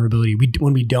 That's vulnerability.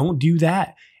 When we don't do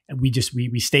that, we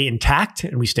stay intact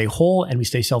and we stay whole and we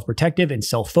stay self-protective and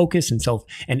self-focused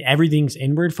and everything's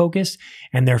inward focused.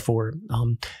 And therefore,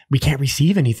 we can't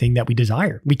receive anything that we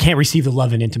desire. We can't receive the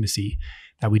love and intimacy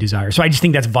that we desire. So I just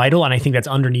think that's vital. And I think that's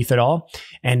underneath it all.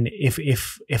 And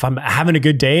if I'm having a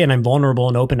good day and I'm vulnerable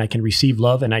and open, I can receive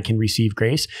love and I can receive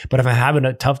grace. But if I'm having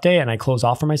a tough day and I close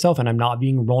off for myself and I'm not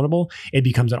being vulnerable, it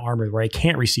becomes an armor where I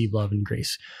can't receive love and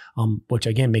grace, which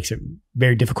again makes it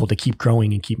very difficult to keep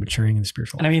growing and keep maturing in the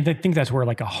spiritual life. And I mean, I think that's where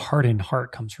like a hardened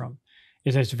heart comes from,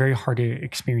 is that it's very hard to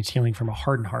experience healing from a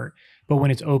hardened heart. But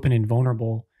when it's open and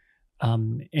vulnerable,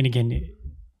 and again,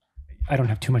 I don't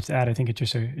have too much to add. I think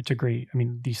it's a great, I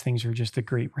mean, these things are just a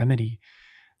great remedy.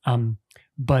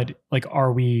 But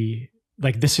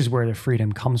like, this is where the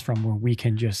freedom comes from, where we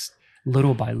can just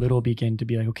little by little begin to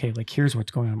be like, okay, like here's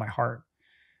what's going on in my heart.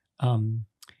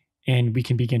 And we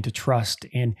can begin to trust.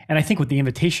 And I think what the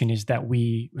invitation is that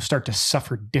we start to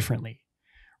suffer differently,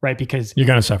 right? Because you're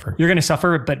going to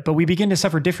suffer, but we begin to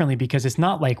suffer differently because it's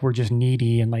not like we're just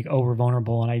needy and like, oh, we're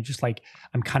vulnerable. And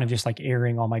I'm kind of just like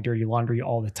airing all my dirty laundry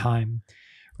all the time.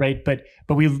 Right. But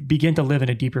we begin to live in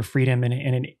a deeper freedom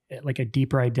and like a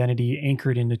deeper identity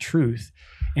anchored in the truth.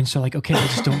 And so like, okay, I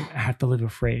just don't have to live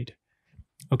afraid.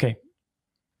 Okay.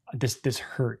 This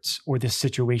hurts, or this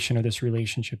situation or this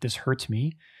relationship, this hurts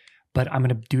me, but I'm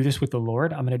going to do this with the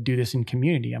Lord. I'm going to do this in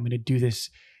community. I'm going to do this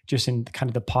just in kind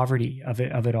of the poverty of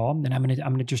it all. And I'm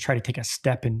going to just try to take a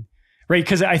step in, right?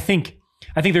 Because I think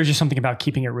there's just something about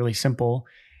keeping it really simple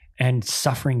and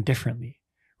suffering differently,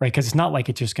 right? Because it's not like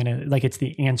it's just going to, like, it's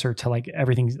the answer to like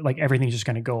everything's just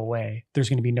going to go away. There's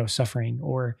going to be no suffering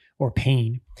or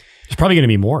pain. There's probably going to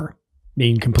be more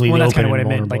being completely that's open kind of what I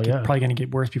meant. vulnerable, Like it's probably going to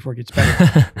get worse before it gets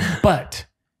better.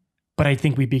 But I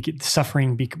think we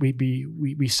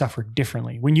suffer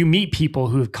differently. When you meet people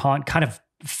who have kind of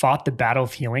fought the battle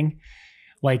of healing,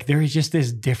 like there is just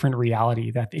this different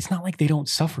reality that it's not like they don't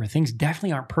suffer. Things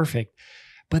definitely aren't perfect,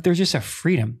 but there's just a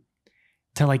freedom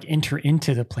to like enter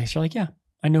into the place. You're like, yeah,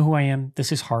 I know who I am.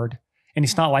 This is hard.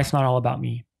 And life's not all about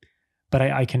me, but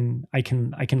I can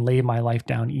lay my life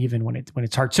down even when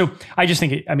it's hard. So I just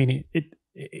think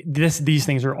these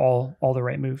things are all the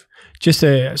right move. Just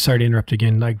sorry to interrupt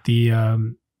again. Like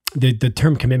the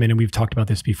term commitment, and we've talked about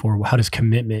this before. How does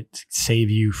commitment save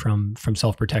you from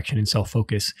self-protection and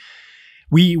self-focus?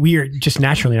 We are just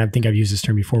naturally, and I think I've used this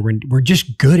term before, we're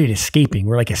just good at escaping.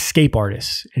 We're like escape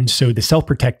artists. And so the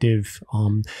self-protective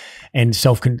and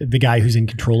the guy who's in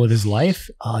control of his life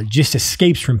just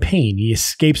escapes from pain. He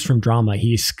escapes from drama.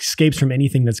 He escapes from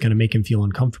anything that's going to make him feel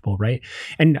uncomfortable, right?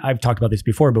 And I've talked about this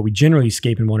before, but we generally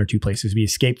escape in one or two places. We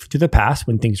escape to the past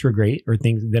when things were great, or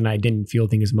things then I didn't feel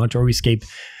things as much, or we escape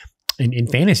in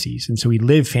fantasies. And so we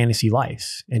live fantasy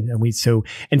lives.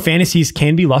 And fantasies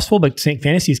can be lustful, but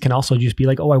fantasies can also just be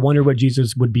like, oh, I wonder what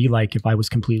Jesus would be like if I was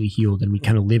completely healed. And we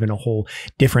kind of live in a whole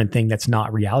different thing that's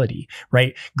not reality,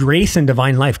 right? Grace and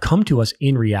divine life come to us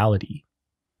in reality,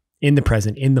 in the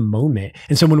present, in the moment.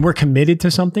 And so when we're committed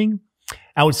to something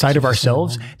outside of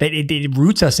ourselves, that it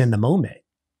roots us in the moment.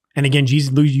 And again,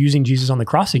 using Jesus on the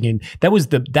cross again, that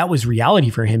was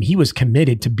reality for him. He was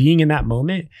committed to being in that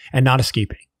moment and not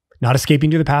escaping. Not escaping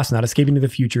to the past, not escaping to the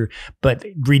future, but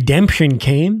redemption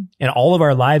came in all of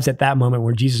our lives at that moment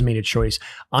where Jesus made a choice.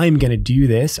 I'm going to do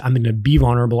this. I'm going to be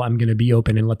vulnerable. I'm going to be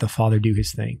open and let the Father do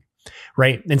his thing.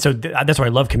 Right. And so that's why I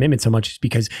love commitment so much, is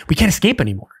because we can't escape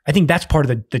anymore. I think that's part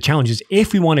of the challenge is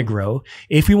if we want to grow,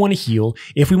 if we want to heal,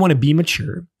 if we want to be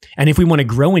mature, and if we want to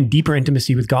grow in deeper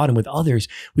intimacy with God and with others,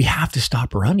 we have to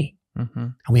stop running.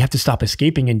 And we have to stop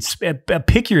escaping and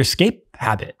pick your escape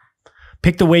habit.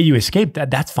 Pick the way you escape.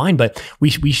 That's fine. But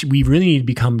we really need to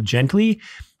become gently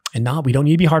we don't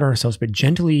need to be hard on ourselves, but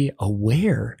gently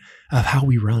aware of how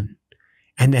we run.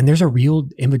 And there's a real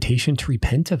invitation to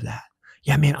repent of that.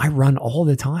 Yeah, man, I run all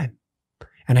the time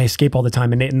and I escape all the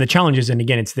time. And the challenge is, and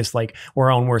again, it's this like we're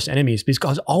our own worst enemies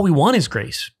because all we want is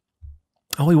grace.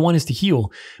 All we want is to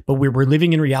heal, but we're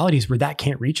living in realities where that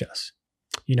can't reach us,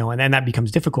 and then that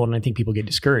becomes difficult. And I think people get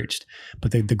discouraged,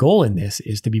 but the goal in this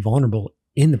is to be vulnerable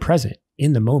in the present,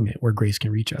 in the moment where grace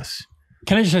can reach us.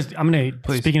 Can I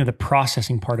speaking of the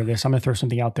processing part of this, I'm going to throw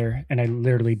something out there and I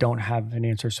literally don't have an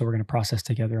answer. So we're going to process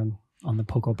together on the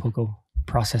Poco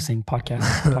processing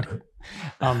podcast.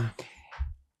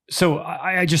 So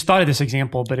I just thought of this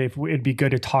example, but it'd be good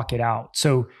to talk it out.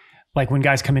 So like when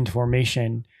guys come into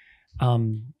formation,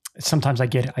 sometimes I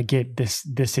get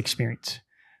this experience,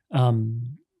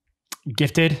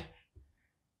 gifted,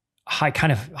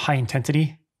 high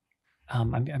intensity.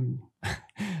 I'm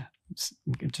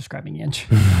just grabbing Inch.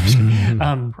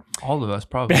 All of us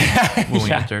probably when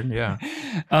we entered. Yeah.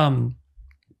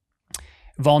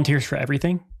 Volunteers for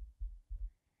everything.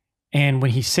 And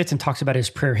when he sits and talks about his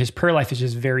prayer life is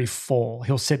just very full.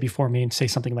 He'll sit before me and say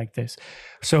something like this.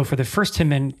 So for the first 10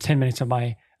 minutes of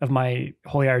my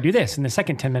holy hour, I do this. And the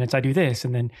second 10 minutes I do this.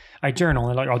 And then I journal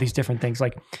and like all these different things.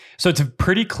 Like, so it's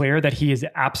pretty clear that he is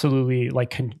absolutely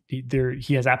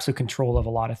he has absolute control of a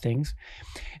lot of things.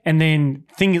 And then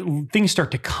things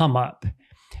start to come up.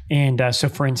 And so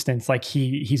for instance, like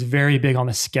he's very big on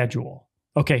the schedule.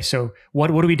 Okay, so what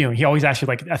are we doing? He always asks you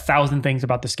like 1,000 things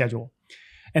about the schedule.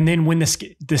 And then when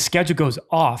the schedule goes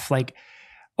off, like,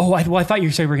 oh, I thought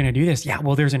you said we're going to do this. Yeah,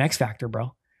 well, there's an X factor,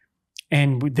 bro.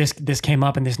 And this came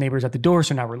up and this neighbor's at the door,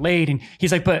 so now we're late. And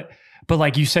he's like, but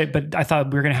like you said, but I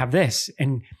thought we were going to have this.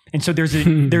 And so there's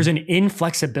an there's an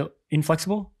inflexible.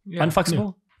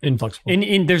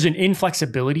 There's an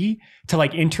inflexibility to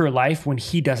like enter life when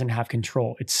he doesn't have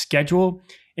control. It's schedule,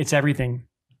 it's everything.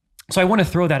 So I want to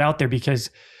throw that out there because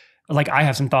like I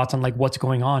have some thoughts on like what's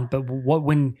going on, but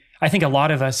when I think a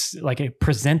lot of us like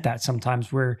present that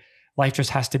sometimes where life just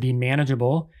has to be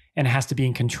manageable and it has to be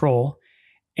in control,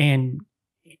 and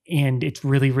it's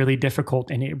really, really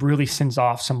difficult, and it really sends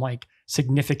off some like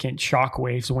significant shock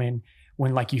waves when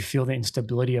like you feel the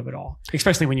instability of it all,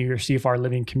 especially when you receive our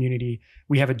living community.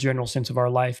 We have a general sense of our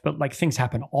life, but like things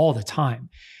happen all the time.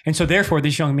 And so therefore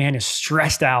this young man is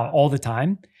stressed out all the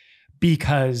time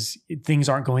because things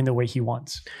aren't going the way he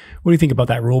wants. What do you think about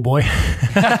that rule, boy?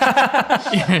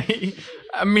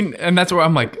 I mean, and that's where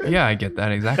I'm like, yeah, I get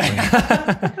that exactly.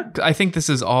 I think this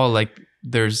is all like,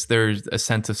 there's a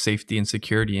sense of safety and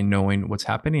security in knowing what's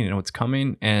happening and what's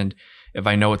coming. And if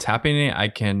I know what's happening, I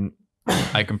can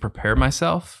prepare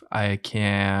myself. I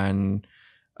can,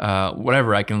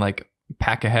 whatever, I can like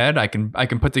pack ahead. I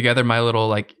can put together my little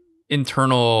like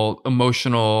internal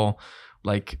emotional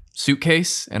like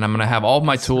suitcase, and I'm going to have all of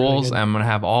my tools. Really, I'm going to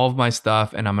have all of my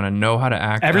stuff, and I'm going to know how to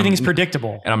act. Everything's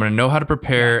predictable, and I'm going to know how to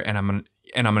prepare, and I'm going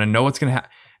to know what's going to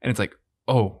happen. And it's like,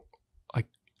 oh, like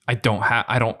I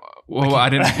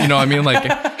didn't, you know what I mean? Like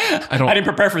I didn't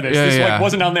prepare for this. This like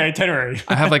wasn't on the itinerary.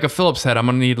 I have like a Phillips head. I'm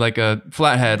going to need like a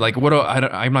flathead. Like I'm not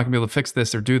going to be able to fix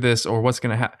this or do this, or what's going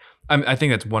to happen. I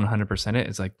think that's 100% it.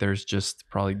 It's like, there's just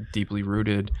probably deeply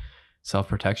rooted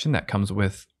self-protection that comes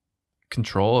with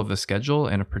control of the schedule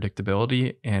and a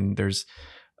predictability, and there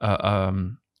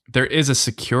is a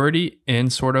security in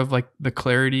sort of like the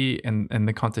clarity and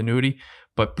the continuity,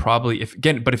 but probably if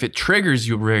it triggers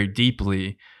you very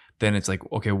deeply, then it's like,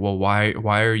 okay, well, why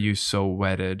are you so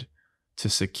wedded to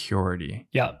security?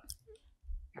 Yeah,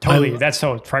 totally. That's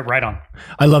so right on.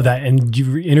 I love that. And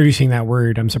you introducing that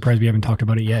word, I'm surprised we haven't talked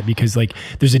about it yet, because like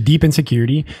there's a deep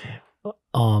insecurity,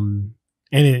 and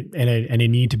a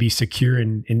need to be secure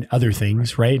in other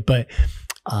things, right? But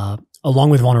along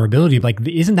with vulnerability, like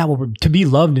isn't that what we're to be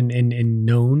loved and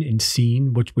known and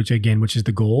seen, which is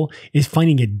the goal, is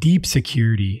finding a deep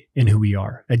security in who we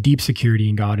are, a deep security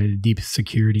in God, and a deep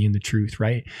security in the truth,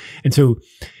 right? And so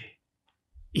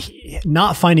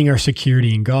not finding our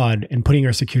security in God and putting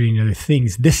our security in other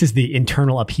things, this is the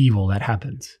internal upheaval that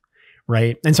happens.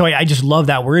 Right. And so I just love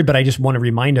that word, but I just want to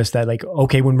remind us that like,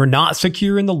 okay, when we're not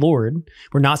secure in the Lord,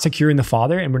 we're not secure in the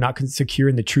Father, and we're not secure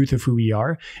in the truth of who we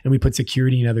are, and we put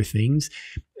security in other things,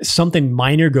 something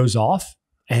minor goes off,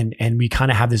 and we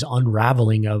kind of have this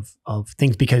unraveling of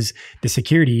things, because the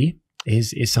security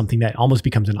is something that almost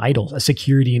becomes an idol, a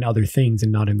security in other things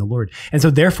and not in the Lord. And so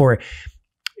therefore,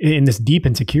 in this deep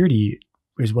insecurity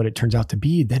is what it turns out to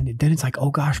be, then it's like,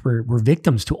 oh gosh, we're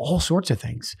victims to all sorts of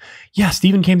things. Yeah,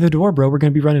 Stephen came to the door, bro. We're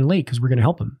going to be running late because we're going to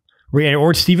help him.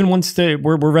 Or Stephen wants to,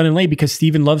 we're running late because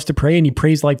Stephen loves to pray and he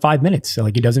prays like 5 minutes. So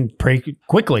like he doesn't pray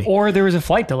quickly. Or there was a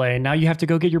flight delay and now you have to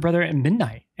go get your brother at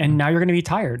midnight and now you're going to be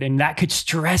tired and that could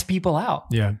stress people out.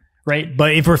 Yeah. Right.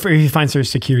 But if he finds their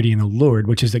security in the Lord,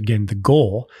 which is again the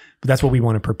goal, but that's what we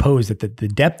want to propose, that the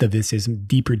depth of this is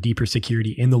deeper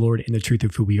security in the Lord, in the truth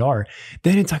of who we are,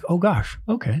 then it's like, oh gosh,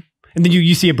 okay. And then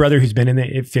you see a brother who's been in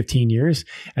it 15 years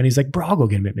and he's like, bro, I'll go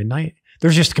get him at midnight.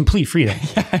 There's just complete freedom.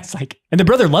 Yeah, it's like, and the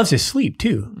brother loves his sleep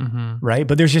too, right?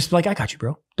 But there's just like, I got you,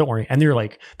 bro. Don't worry. And they're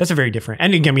like, that's a very different.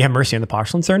 And again, we have mercy on the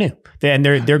postulants. They're new, and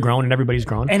they're grown, and everybody's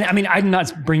grown. And I mean, I'm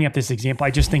not bringing up this example. I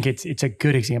just think it's a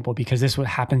good example because this is what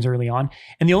happens early on.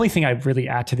 And the only thing I really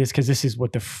add to this, because this is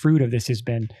what the fruit of this has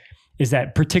been, is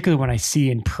that particularly when I see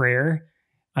in prayer,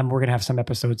 we're gonna have some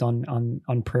episodes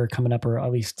on prayer coming up, or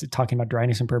at least talking about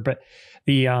dryness in prayer. But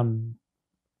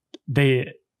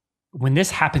when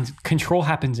this happens, control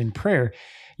happens in prayer,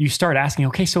 you start asking,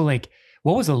 okay, so like,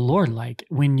 what was the Lord like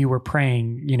when you were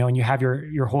praying, and you have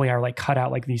your holy hour like cut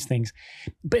out like these things.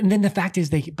 And then the fact is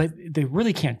they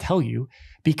really can't tell you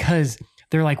because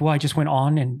they're like, well, I just went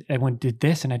on and I did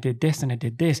this and I did this and I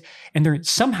did this. And they're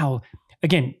somehow,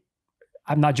 again,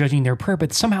 I'm not judging their prayer,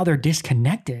 but somehow they're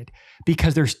disconnected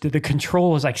because the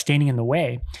control is like standing in the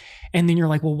way. And then you're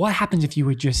like, well, what happens if you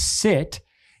would just sit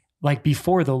like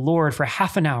before the Lord for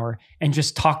half an hour and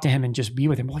just talk to him and just be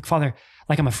with him? Like, Father,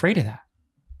 like I'm afraid of that.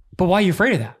 But why are you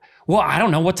afraid of that? Well, I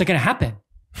don't know. What's going to happen?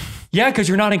 Yeah, because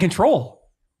you're not in control.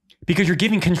 Because you're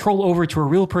giving control over to a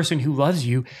real person who loves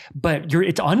you, but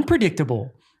it's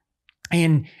unpredictable.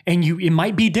 And it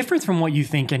might be different from what you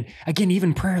think. And again,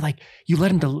 even prayer, like you let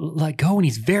him to let go and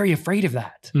he's very afraid of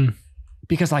that.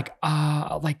 Because but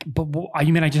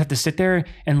you mean I just have to sit there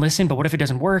and listen, but what if it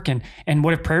doesn't work? And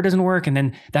what if prayer doesn't work? And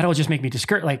then that'll just make me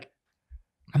discouraged. Like,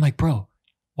 I'm like, bro,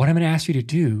 what I'm going to ask you to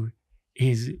do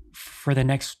is for the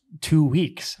next 2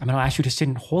 weeks, I'm going to ask you to sit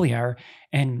in holy hour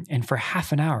and for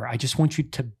half an hour, I just want you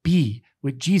to be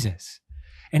with Jesus.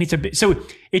 And so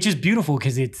it's just beautiful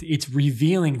because it's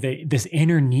revealing this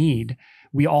inner need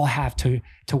we all have to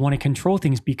want to control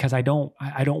things because I don't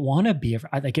want to be,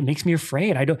 like it makes me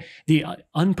afraid. The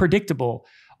unpredictable,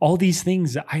 all these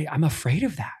things, I'm afraid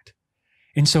of that.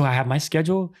 And so I have my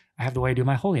schedule, I have the way I do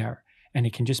my holy hour, and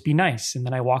it can just be nice. And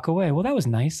then I walk away. Well, that was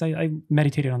nice. I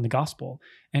meditated on the gospel.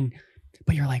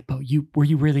 But you're like, were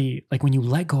you really, like when you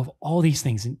let go of all these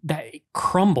things and that it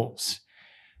crumbles,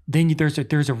 then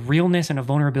there's a realness and a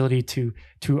vulnerability to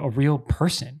a real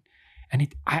person. And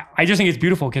I just think it's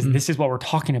beautiful because this is what we're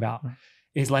talking about,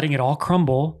 is letting it all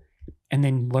crumble and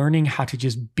then learning how to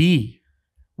just be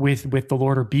with the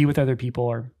Lord or be with other people.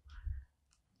 Or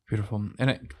beautiful.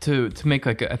 And to make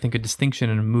like I think a distinction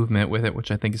and a movement with it,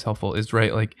 which I think is helpful, is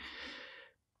right. Like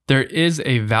there is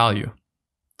a value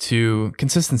to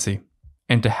consistency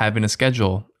and to having a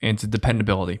schedule and to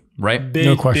dependability, right?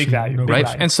 No question. Big value. No Right.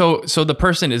 value. And so the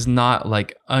person is not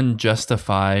like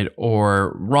unjustified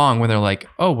or wrong when they're like,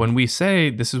 oh, when we say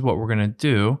this is what we're going to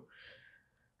do,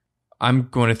 I'm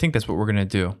going to think that's what we're going to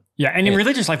do. Yeah. And in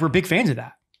religious life, we're big fans of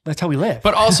that. That's how we live.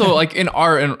 But also like in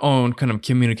our own kind of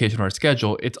communication or our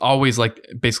schedule, it's always like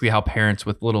basically how parents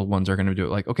with little ones are going to do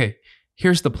it. Like, okay,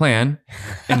 here's the plan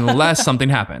unless something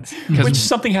happens. Which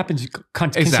something happens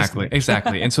consistently.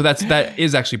 Exactly. And so that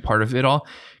is actually part of it all.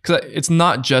 Because it's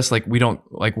not just like we don't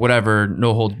like whatever,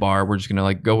 no holds bar. We're just going to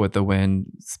like go with the wind,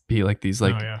 be like these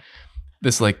like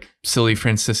this like silly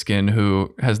Franciscan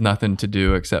who has nothing to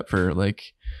do except for like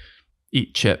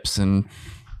eat chips and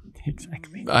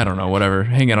exactly. I don't know, whatever,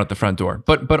 hang out at the front door.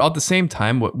 But at the same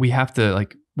time, what we have to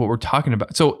like what we're talking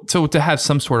about. So to have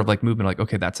some sort of like movement, like,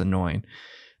 okay, that's annoying.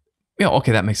 Yeah,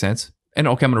 okay, that makes sense. And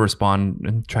okay, I'm going to respond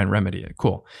and try and remedy it.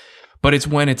 Cool. But it's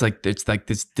when it's like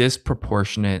this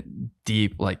disproportionate,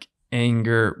 deep, like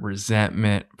anger,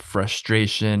 resentment,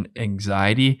 frustration,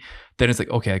 anxiety, then it's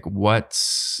like, okay, like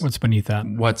what's beneath that?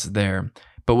 What's there?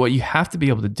 But what you have to be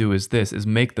able to do is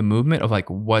make the movement of like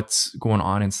what's going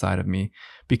on inside of me,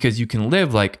 because you can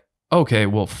live like, okay,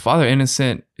 well, Father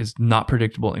Innocent is not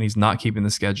predictable and he's not keeping the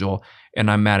schedule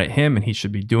and I'm mad at him and he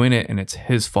should be doing it and it's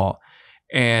his fault.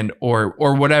 And or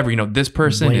whatever, this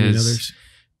person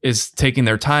is taking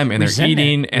their time and they're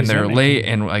eating and they're late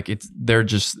and like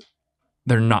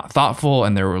they're not thoughtful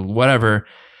and they're whatever.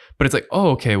 But it's like,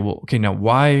 oh, okay, well, okay, now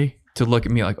why to look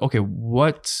at me like, okay,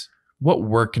 what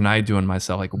work can I do in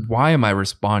myself? Like, why am I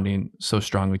responding so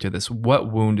strongly to this?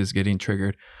 What wound is getting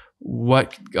triggered?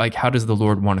 How does the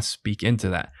Lord want to speak into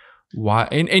that? Why?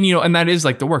 And that is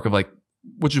like the work of like,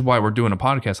 which is why we're doing a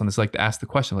podcast on this, like to ask the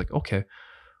question, like, okay,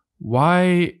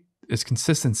 why is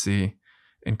consistency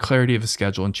and clarity of a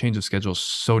schedule and change of schedule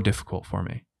so difficult for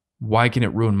me? why can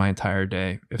it ruin my entire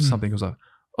day if something goes off?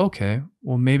 Okay,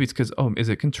 well, maybe it's because, is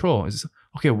it control?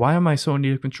 Okay, why am I so in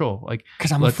need of control? Like,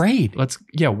 because I'm afraid.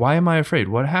 Why am I afraid?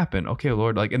 What happened? Okay,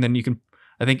 Lord, like, and then you can,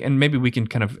 I think, and maybe we can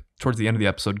kind of towards the end of the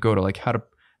episode go to like how to,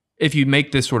 if you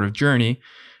make this sort of journey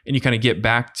and you kind of get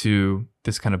back to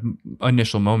this kind of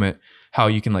initial moment, how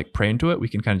you can like pray into it. We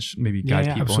can kind of just maybe guide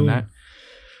people absolutely.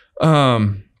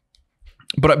 on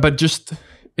that. But just,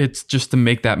 it's just to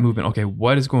make that movement. Okay,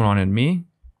 what is going on in me?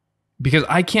 Because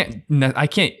I can't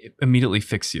immediately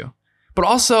fix you, but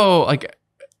also like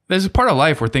there's a part of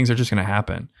life where things are just going to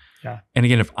happen. Yeah. And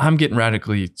again, if I'm getting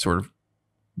radically sort of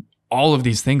all of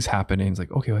these things happening, it's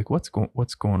like, okay, like what's going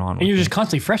on? And you're just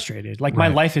constantly frustrated. Like my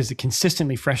life is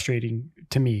consistently frustrating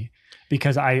to me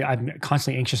because I'm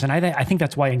constantly anxious. And I think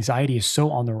that's why anxiety is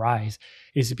so on the rise,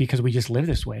 is because we just live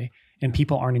this way and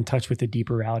people aren't in touch with the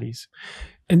deeper realities.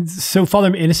 And so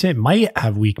Father Innocent might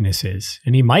have weaknesses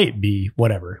and he might be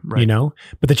whatever, you know,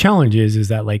 but the challenge is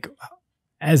that like,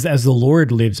 as the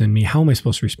Lord lives in me, how am I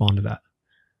supposed to respond to that?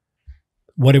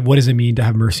 What does it mean to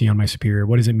have mercy on my superior?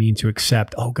 What does it mean to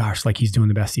accept, oh gosh, like he's doing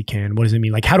the best he can? What does it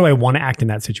mean? Like, how do I want to act in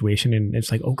that situation? And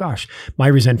it's like, oh gosh, my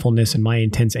resentfulness and my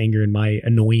intense anger and my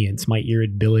annoyance, my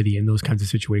irritability in those kinds of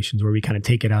situations where we kind of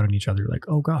take it out on each other. Like,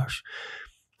 oh gosh,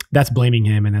 that's blaming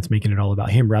him and that's making it all about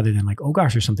him rather than like, oh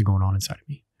gosh, there's something going on inside of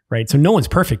me, right? So no one's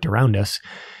perfect around us,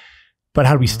 but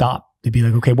how do we stop to be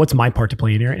like, okay, what's my part to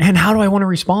play in here? And how do I want to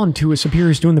respond to a superior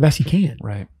who's doing the best he can?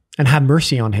 Right. And have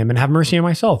mercy on him and have mercy on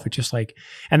myself. It's just like,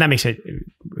 and that makes it,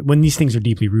 when these things are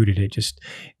deeply rooted, it just,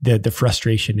 the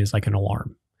frustration is like an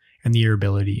alarm, and the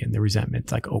irritability and the resentment.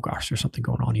 It's like, oh gosh, there's something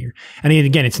going on here. And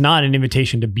again, it's not an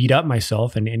invitation to beat up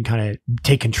myself and kind of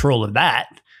take control of that.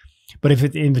 But if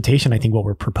it's an invitation, I think what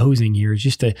we're proposing here is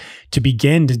just to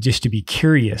begin to be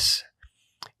curious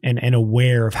and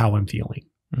aware of how I'm feeling.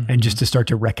 Mm-hmm. And just to start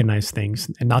to recognize things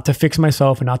and not to fix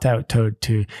myself and not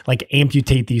to like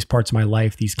amputate these parts of my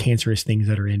life, these cancerous things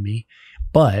that are in me,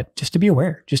 but just to be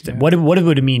aware, what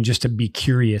would it mean just to be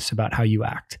curious about how you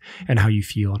act and how you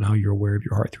feel and how you're aware of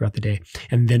your heart throughout the day,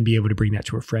 and then be able to bring that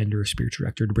to a friend or a spiritual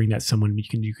director, to bring that to someone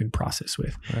you can process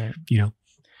with, you know?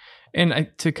 And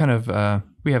to kind of,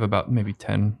 we have about maybe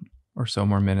 10 or so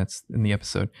more minutes in the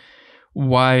episode.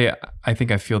 Why I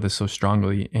think I feel this so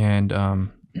strongly, and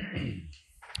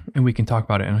we can talk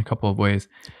about it in a couple of ways.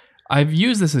 I've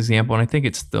used this example and I think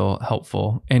it's still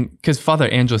helpful. And because Father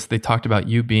Angelus, they talked about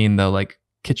you being the like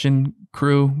kitchen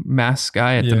crew mass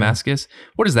guy at Damascus.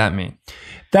 What does that mean?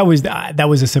 That was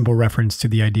a simple reference to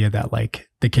the idea that like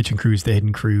the kitchen crew is the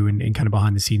hidden crew and kind of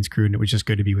behind the scenes crew. And it was just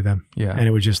good to be with them. Yeah. And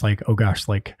it was just like, oh gosh,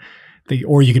 like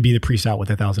or you could be the priest out with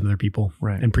 1,000 other people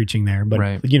and preaching there.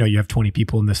 But you know, you have 20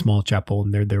 people in the small chapel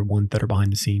and they're ones that are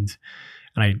behind the scenes.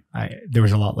 And I there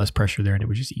was a lot less pressure there and it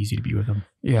was just easy to be with them.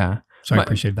 Yeah. So I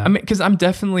appreciate that. I mean, because I'm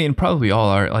definitely, and probably all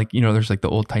are, like, you know, there's like the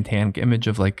old Titanic image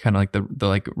of like kind of like the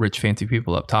like rich fancy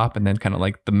people up top and then kind of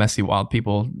like the messy wild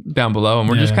people down below. And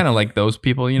we're just kind of like those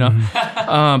people, you know.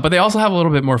 Mm-hmm. But they also have a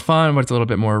little bit more fun, but it's a little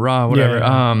bit more raw, whatever.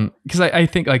 Yeah. Because I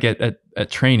think like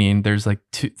at training, there's like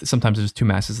sometimes there's two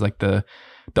masses, like the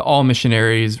all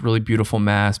missionaries, really beautiful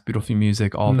mass, beautiful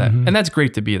music, all of that. And that's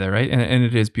great to be there, right? And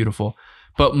it is beautiful.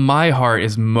 But my heart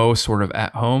is most sort of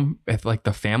at home at like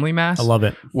the family mass. I love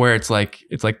it. Where it's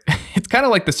kind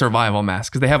of like the survival mass,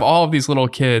 because they have all of these little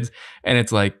kids and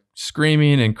it's like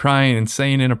screaming and crying and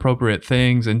saying inappropriate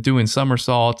things and doing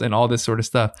somersaults and all this sort of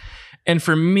stuff. And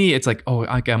for me, it's like, oh,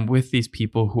 like I'm with these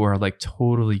people who are like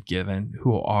totally given,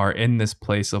 who are in this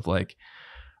place of like,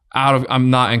 I'm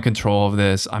not in control of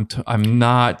this. I'm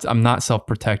not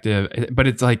self-protective, but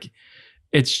it's like,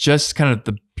 it's just kind of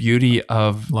the beauty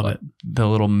of the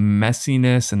little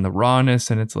messiness and the rawness.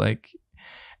 And it's like,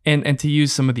 and to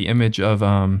use some of the image of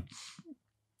kind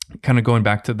of going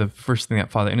back to the first thing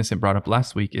that Father Innocent brought up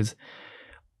last week is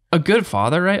a good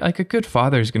father, right? Like a good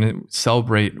father is going to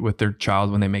celebrate with their child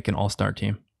when they make an all-star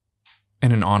team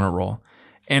and an honor roll.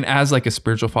 And as like a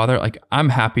spiritual father, like I'm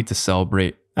happy to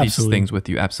celebrate these things with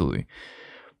you. Absolutely.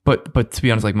 But to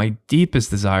be honest, like my deepest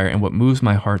desire and what moves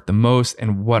my heart the most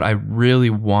and what I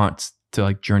really want to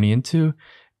like journey into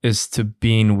is to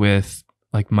being with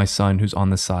like my son who's on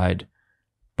the side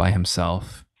by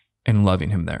himself and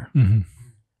loving him there. Mm-hmm.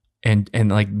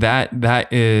 And like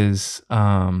that is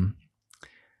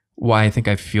why I think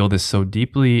I feel this so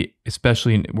deeply,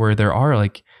 especially where there are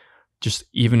like just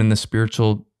even in the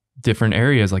spiritual different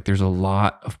areas, like there's a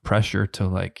lot of pressure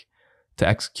to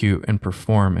execute and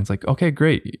perform. And it's like, okay,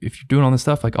 great. If you're doing all this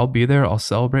stuff, like I'll be there, I'll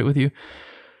celebrate with you.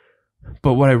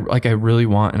 But what I really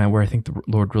want, and where I think the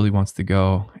Lord really wants to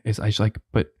go is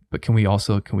but can we go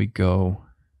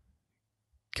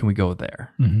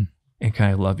there? Mm-hmm. And can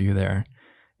I love you there?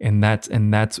 And that's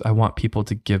I want people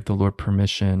to give the Lord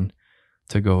permission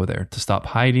to go there, to stop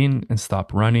hiding and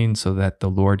stop running, so that the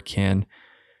Lord can,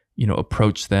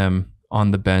 approach them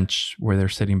on the bench where they're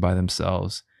sitting by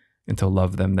themselves, and to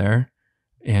love them there,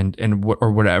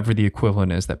 or whatever the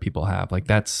equivalent is that people have. Like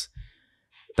that's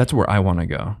where I want to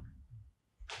go.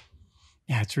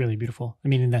 Yeah, it's really beautiful. I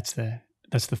mean, and that's the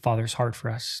Father's heart for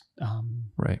us.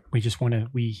 Right. We just want to.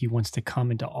 He wants to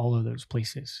come into all of those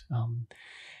places.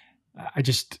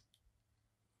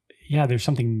 There's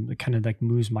something that kind of like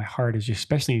moves my heart, is just,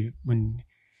 especially when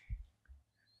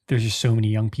there's just so many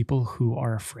young people who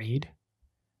are afraid.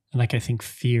 And like, I think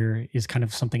fear is kind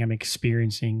of something I'm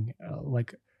experiencing,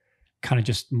 like kind of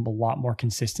just a lot more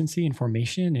consistency in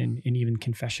formation and even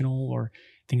confessional or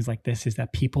things like this, is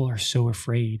that people are so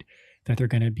afraid that they're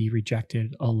going to be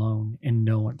rejected, alone, and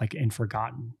and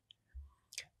forgotten.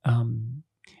 And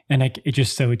like, it's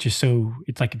just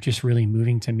really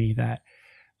moving to me that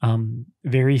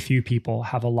very few people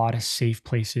have a lot of safe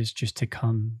places just to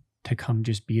come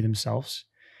just be themselves.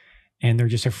 And they're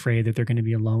just afraid that they're going to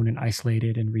be alone and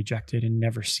isolated and rejected and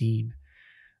never seen.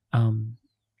 Like,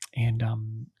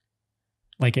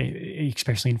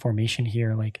 especially in formation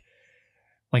here, like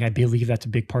I believe that's a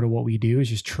big part of what we do, is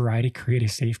just try to create a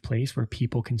safe place where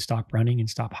people can stop running and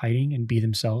stop hiding and be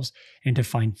themselves, and to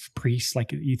find priests.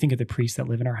 Like, you think of the priests that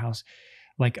live in our house,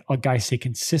 like a guy say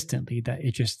consistently that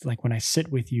it just, like, when I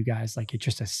sit with you guys, like, it's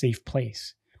just a safe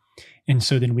place. And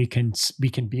so then we can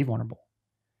be vulnerable.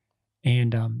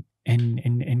 And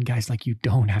guys, like, you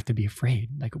don't have to be afraid.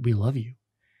 Like, we love you,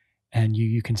 and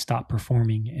you can stop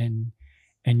performing,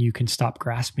 and you can stop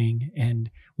grasping.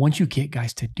 And once you get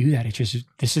guys to do that,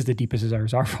 this is the deepest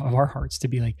desires of our hearts, to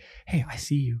be like, hey, I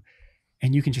see you,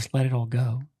 and you can just let it all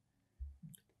go.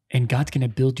 And God's going to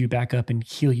build you back up and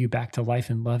heal you back to life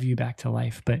and love you back to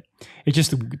life. But it's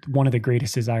just one of the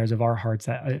greatest desires of our hearts,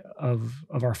 that of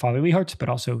our fatherly hearts, but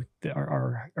also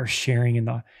our sharing in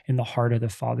the heart of the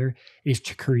Father, is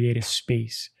to create a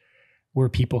space where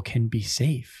people can be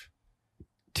safe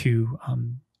to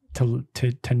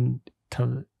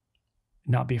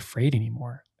not be afraid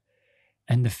anymore.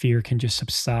 And the fear can just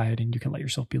subside, and you can let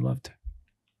yourself be loved.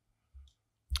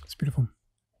 It's beautiful.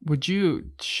 Would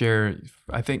you share,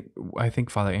 I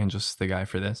think Father Angel's is the guy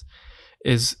for this,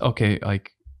 is okay,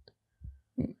 like,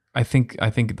 I think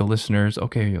the listeners,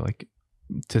 okay, like,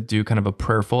 to do kind of a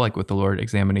prayerful, like with the Lord,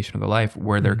 examination of the life,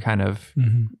 where they're kind of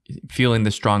feeling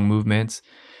the strong movements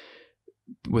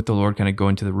with the Lord, kind of go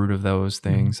into the root of those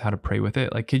things, how to pray with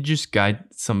it. Like, could you just guide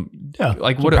some,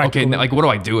 like, what do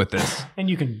I do with this? And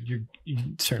you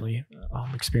certainly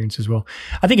experience as well.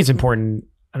 I think it's important,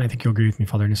 and I think you'll agree with me,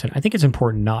 Father Innocent, I think it's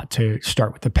important not to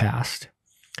start with the past.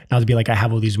 Not to be like, I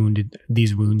have all these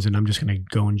wounds, and I'm just going to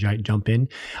go and jump in.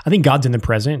 I think God's in the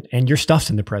present, and your stuff's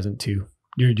in the present too.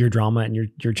 Your drama and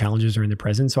your challenges are in the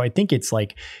present. So I think it's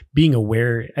like being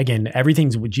aware. Again,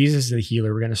 everything's with Jesus is the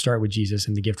healer. We're going to start with Jesus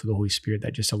and the gift of the Holy Spirit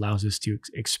that just allows us to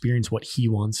experience what He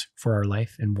wants for our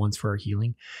life and wants for our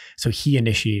healing. So He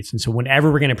initiates. And so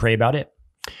whenever we're going to pray about it,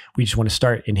 we just want to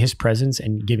start in His presence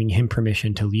and giving Him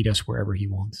permission to lead us wherever He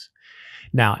wants.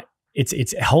 Now,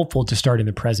 it's helpful to start in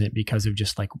the present because of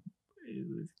just like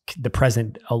the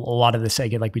present. A lot of this,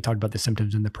 again, like we talked about, the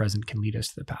symptoms in the present can lead us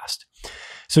to the past.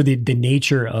 So the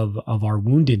nature of our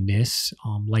woundedness,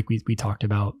 like we talked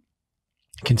about,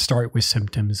 can start with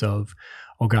symptoms of,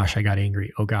 oh gosh, I got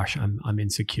angry. Oh gosh, I'm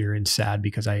insecure and sad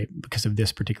because of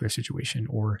this particular situation,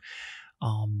 or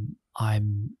I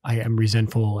am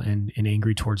resentful and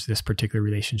angry towards this particular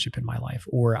relationship in my life,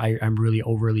 or I'm really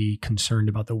overly concerned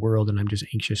about the world and I'm just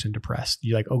anxious and depressed.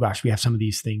 You're like, oh gosh, we have some of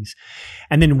these things.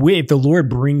 And then if the Lord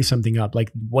brings something up,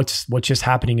 like what's just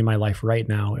happening in my life right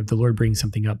now, if the Lord brings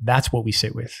something up, that's what we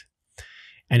sit with.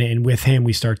 And with Him,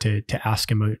 we start to ask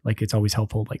Him, like, it's always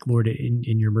helpful, like, Lord,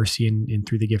 in your mercy and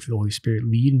through the gift of the Holy Spirit,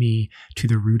 lead me to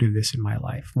the root of this in my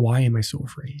life. Why am I so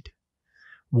afraid?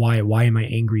 Why am I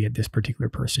angry at this particular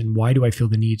person? Why do I feel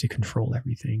the need to control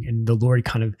everything? And the Lord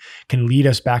kind of can lead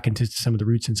us back into some of the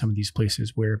roots in some of these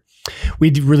places where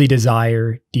we really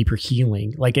desire deeper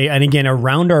healing. Like, and again,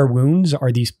 around our wounds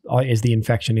is the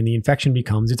infection, and the infection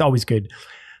becomes, it's always good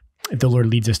if the Lord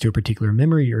leads us to a particular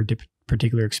memory or a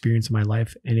particular experience in my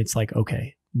life. And it's like,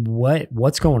 okay,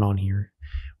 what's going on here?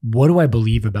 What do I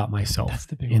believe about myself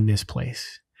in this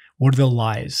place? What are the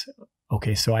lies?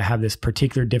 Okay, so I have this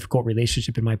particular difficult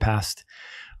relationship in my past.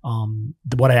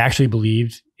 What I actually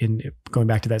believed, in going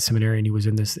back to that seminary, and he was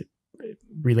in this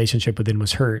relationship but then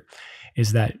was hurt,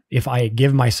 is that if I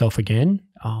give myself again,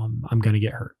 I'm going to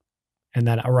get hurt, and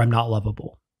that, or I'm not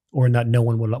lovable, or that no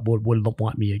one would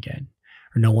want me again,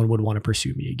 or no one would want to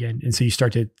pursue me again. And so you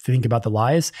start to think about the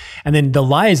lies, and then the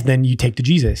lies, then you take to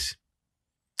Jesus.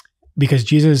 Because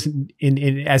Jesus,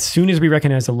 as soon as we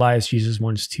recognize the lies, Jesus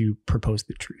wants to propose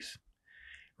the truth,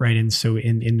 right? And so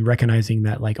in recognizing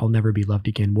that, like, I'll never be loved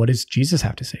again, what does Jesus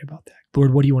have to say about that?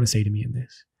 Lord, what do you want to say to me in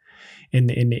this?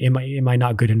 And am I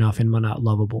not good enough? Am I not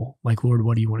lovable? Like, Lord,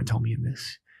 what do you want to tell me in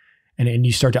this? And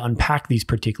you start to unpack these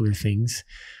particular things.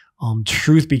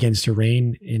 Truth begins to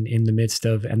reign in the midst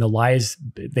of, and the lies,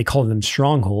 they call them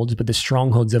strongholds, but the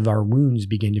strongholds of our wounds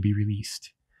begin to be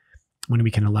released. When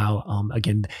we can allow,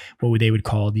 again, what they would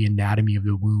call the anatomy of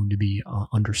the wound to be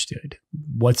understood.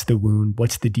 What's the wound?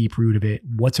 What's the deep root of it?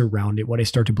 What's around it? What I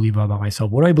start to believe about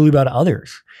myself? What do I believe about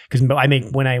others? Because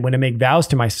when I make vows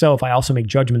to myself, I also make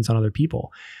judgments on other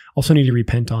people. Also need to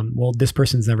repent on, well, this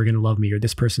person's never going to love me, or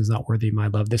this person's not worthy of my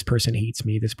love. This person hates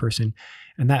me. This person,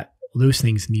 and those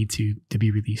things need to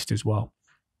be released as well.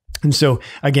 And so,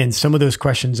 again, some of those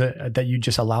questions that you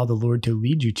just allow the Lord to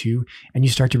lead you to, and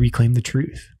you start to reclaim the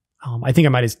truth. I think I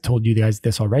might have told you guys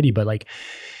this already, but like,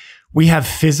 we have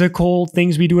physical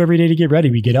things we do every day to get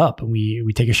ready. We get up and we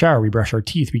take a shower, we brush our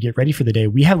teeth, we get ready for the day.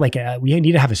 We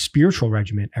need to have a spiritual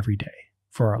regimen every day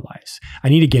for our lives. I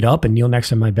need to get up and kneel next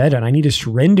to my bed, and I need to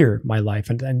surrender my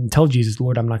life and tell Jesus,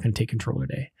 Lord, I'm not going to take control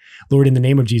today. Lord, in the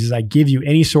name of Jesus, I give you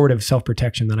any sort of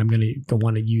self-protection that I'm going to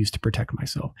want to use to protect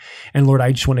myself. And Lord,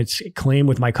 I just want to claim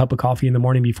with my cup of coffee in the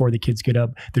morning before the kids get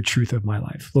up, the truth of my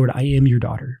life. Lord, I am your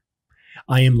daughter.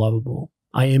 I am lovable.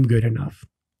 I am good enough.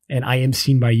 And I am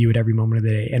seen by you at every moment of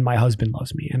the day. And my husband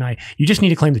loves me. And you just need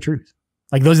to claim the truth.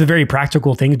 Like, those are very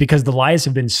practical things, because the lies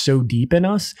have been so deep in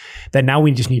us that now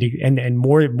we just need to, and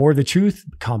more of the truth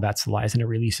combats the lies, and it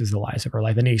releases the lies of our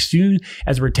life. And as soon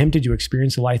as we're tempted to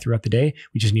experience a lie throughout the day,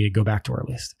 we just need to go back to our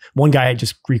list. One guy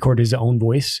just recorded his own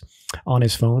voice on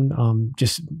his phone,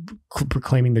 just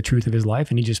proclaiming the truth of his life.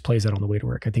 And he just plays that on the way to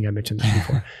work. I think I mentioned that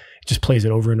before. Just plays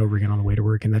it over and over again on the way to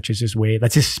work. And that's just his way.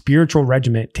 That's his spiritual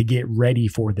regiment to get ready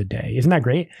for the day. Isn't that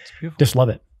great? Just love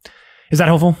it. Is that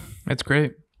helpful? That's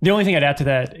great. The only thing I'd add to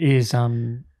that is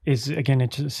again,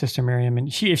 it's Sister Miriam,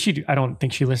 and I don't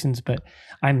think she listens, but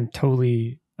I'm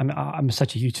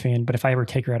such a huge fan. But if I ever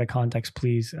take her out of context,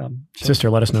 please,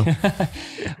 Sister, let us know.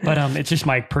 But it's just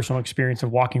my personal experience of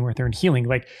walking with her and healing.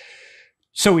 Like,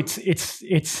 so it's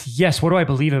yes, what do I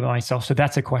believe about myself? So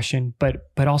that's a question, but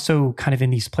also kind of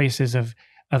in these places of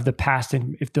the past,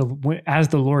 and as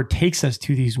the Lord takes us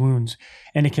to these wounds,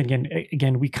 and it can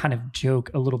again, we kind of joke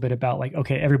a little bit about, like,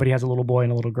 okay, everybody has a little boy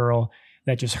and a little girl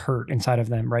that just hurt inside of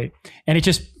them, right? And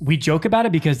we joke about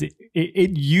it because it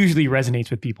usually resonates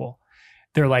with people.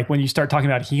 They're like, when you start talking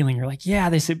about healing, you're like, yeah,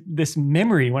 this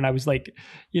memory when I was like,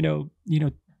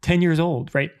 10 years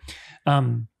old, right?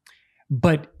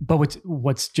 But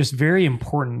what's just very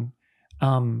important,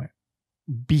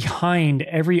 behind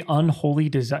every unholy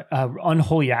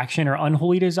action or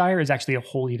unholy desire is actually a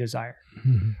holy desire,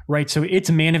 right? So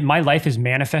my life is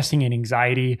manifesting in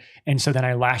anxiety, and so then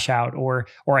I lash out or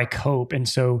I cope, and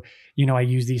so I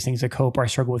use these things to cope, or I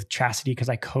struggle with chastity because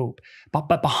I cope.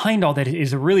 But behind all that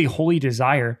is a really holy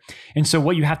desire, and so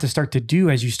what you have to start to do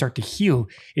as you start to heal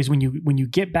is when you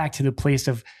get back to the place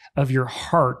of your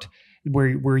heart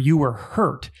where you were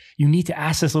hurt, you need to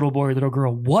ask this little boy or little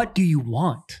girl, what do you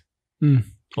want?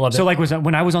 So like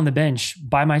when I was on the bench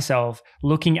by myself,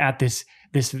 looking at this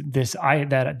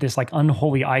like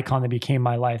unholy icon that became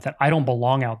my life, that I don't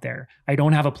belong out there. I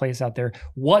don't have a place out there.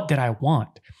 What did I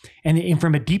want? And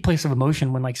from a deep place of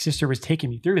emotion, when like Sister was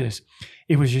taking me through this,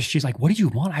 it was just, she's like, what did you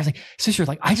want? I was like, Sister,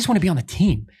 like, I just want to be on the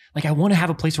team. Like, I want to have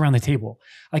a place around the table.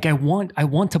 Like, I want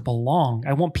to belong.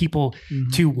 I want people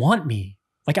to want me.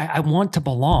 Like, I want to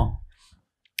belong.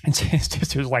 And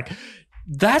Sister was like,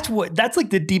 that's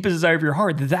like the deepest desire of your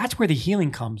heart. That's where the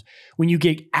healing comes, when you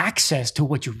get access to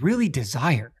what you really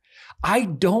desire. I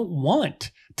don't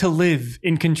want to live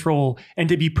in control and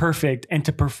to be perfect and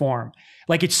to perform.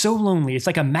 Like, it's so lonely. It's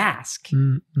like a mask,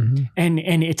 and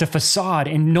it's a facade,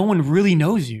 and no one really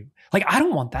knows you. Like, I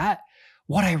don't want that.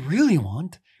 What I really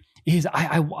want is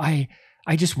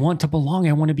I just want to belong.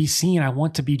 I want to be seen. I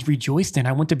want to be rejoiced in.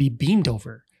 I want to be beamed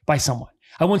over by someone.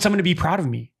 I want someone to be proud of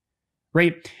me.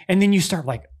 Right. And then you start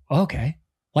like, okay,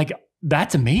 like,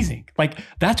 that's amazing. Like,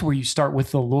 that's where you start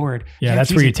with the Lord. Yeah, that's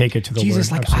Jesus, where you take it to the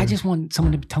Jesus, Lord. Like, absolutely. I just want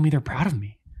someone to tell me they're proud of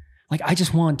me. Like, I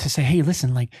just want to say, hey,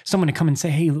 listen, like, someone to come and say,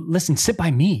 hey, listen, sit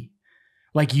by me.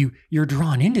 Like, you're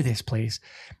drawn into this place.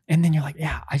 And then you're like,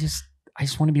 yeah, I just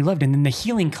want to be loved. And then the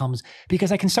healing comes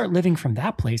because I can start living from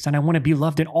that place, and I want to be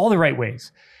loved in all the right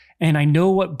ways. And I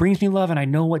know what brings me love, and I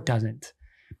know what doesn't.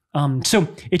 So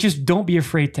it just, don't be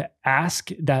afraid to ask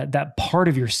that part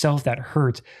of yourself that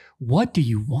hurts, what do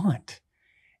you want?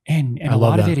 I a love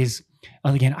lot of that. it is,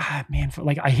 again,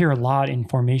 like I hear a lot in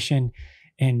formation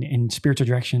and in spiritual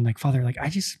direction, like, Father, like I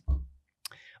just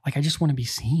want to be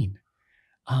seen.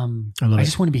 I love I it.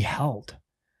 just want to be held.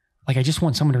 Like, I just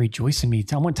want someone to rejoice in me.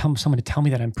 I want someone to tell me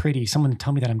that I'm pretty, someone to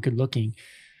tell me that I'm good looking.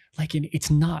 Like, and it's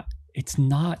not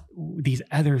these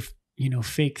other,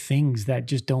 fake things that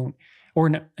just don't,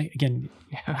 or again,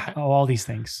 all these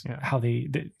things, how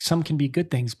some can be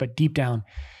good things, but deep down,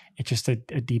 it's just a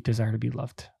deep desire to be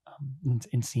loved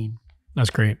and seen. That's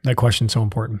great. That question's so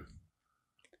important.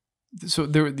 So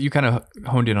you kind of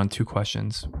honed in on two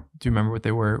questions. Do you remember what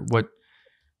they were?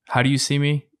 How do you see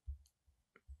me?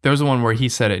 There was the one where he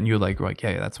said it and you were like,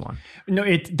 yeah, that's one. No,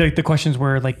 the questions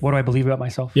were like, what do I believe about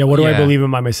myself? Yeah. What do I believe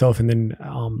about myself? And then,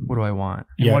 what do I want?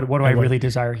 And what do I really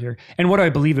desire here? And what do I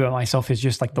believe about myself is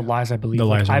just like the lies I believe. The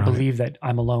lies I believe that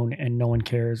I'm alone and no one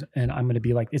cares. And I'm going to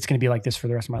be like, it's going to be like this for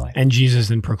the rest of my life. And Jesus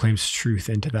then proclaims truth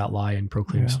into that lie and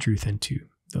proclaims truth into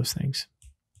those things.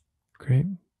 Great.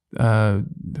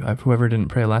 Whoever didn't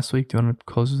pray last week, do you want to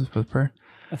close this with prayer?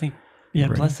 I think,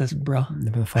 bless us, bro. In the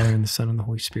name of the Father and the Son and the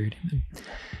Holy Spirit. Amen.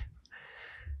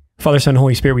 Father, Son,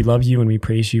 Holy Spirit, we love you and we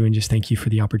praise you and just thank you for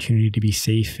the opportunity to be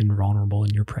safe and vulnerable in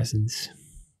your presence.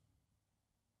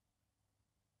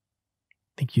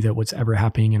 Thank you that what's ever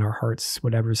happening in our hearts,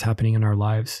 whatever is happening in our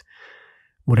lives,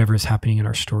 whatever is happening in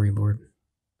our story, Lord,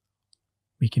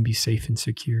 we can be safe and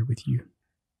secure with you.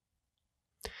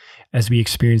 As we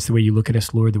experience the way you look at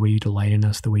us, Lord, the way you delight in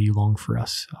us, the way you long for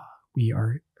us, we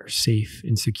are safe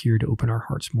and secure to open our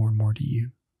hearts more and more to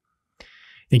you.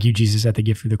 Thank you, Jesus, that the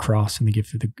gift of the cross and the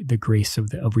gift of the grace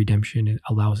of redemption, it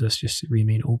allows us just to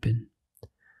remain open.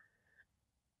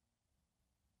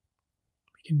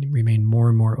 We can remain more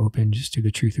and more open just to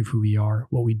the truth of who we are,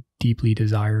 what we deeply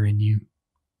desire in you.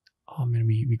 And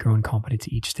we grow in confidence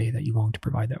each day that you long to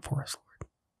provide that for us, Lord.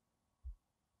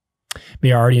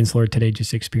 May our audience, Lord, today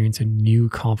just experience a new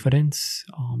confidence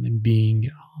in being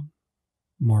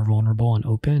more vulnerable and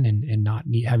open and not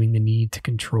having the need to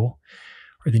control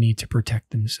or the need to protect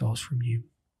themselves from you.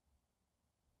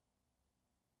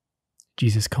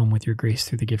 Jesus, come with your grace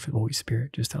through the gift of the Holy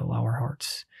Spirit, just to allow our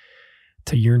hearts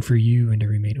to yearn for you and to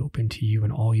remain open to you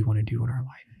and all you want to do in our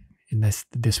life. And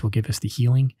this will give us the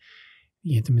healing,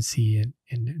 the intimacy,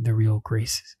 and the real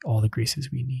grace, all the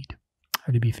graces we need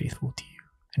to be faithful to you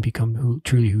and become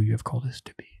truly who you have called us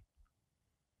to be.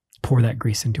 Pour that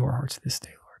grace into our hearts this day,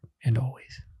 Lord, and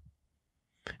always.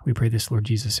 We pray this, Lord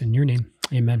Jesus, in your name.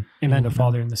 Amen. Amen. In the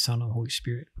Father, and the Son, and the Holy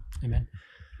Spirit. Amen.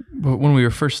 But when we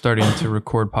were first starting to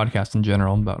record podcasts in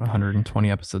general, about 120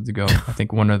 episodes ago, I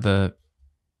think one of the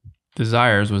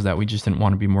desires was that we just didn't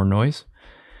want to be more noise.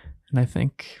 And I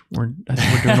think we're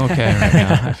doing okay right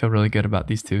now. I feel really good about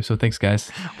these two. So thanks,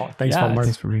 guys.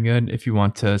 Thanks for being good. If you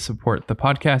want to support the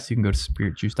podcast, you can go to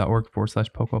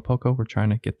spiritjuice.org/poco. We're trying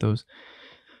to get those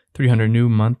 300 new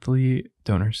monthly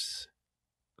donors.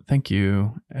 Thank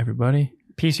you, everybody.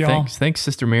 Peace, y'all. Thanks,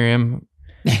 Sister Miriam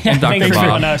and Dr.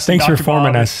 Bob. Thanks for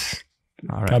forming us.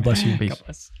 All right. God bless you. Peace. God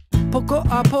bless. Poco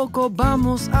a poco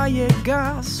vamos a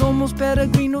llegar. Somos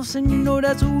peregrinos and you know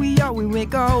that's who we are. We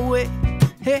make our way.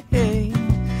 Hey, hey.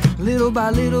 Little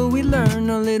by little we learn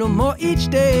a little more each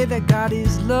day that God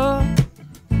is love,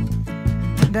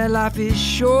 that life is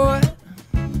short,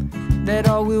 that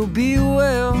all will be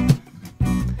well.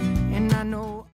 And I know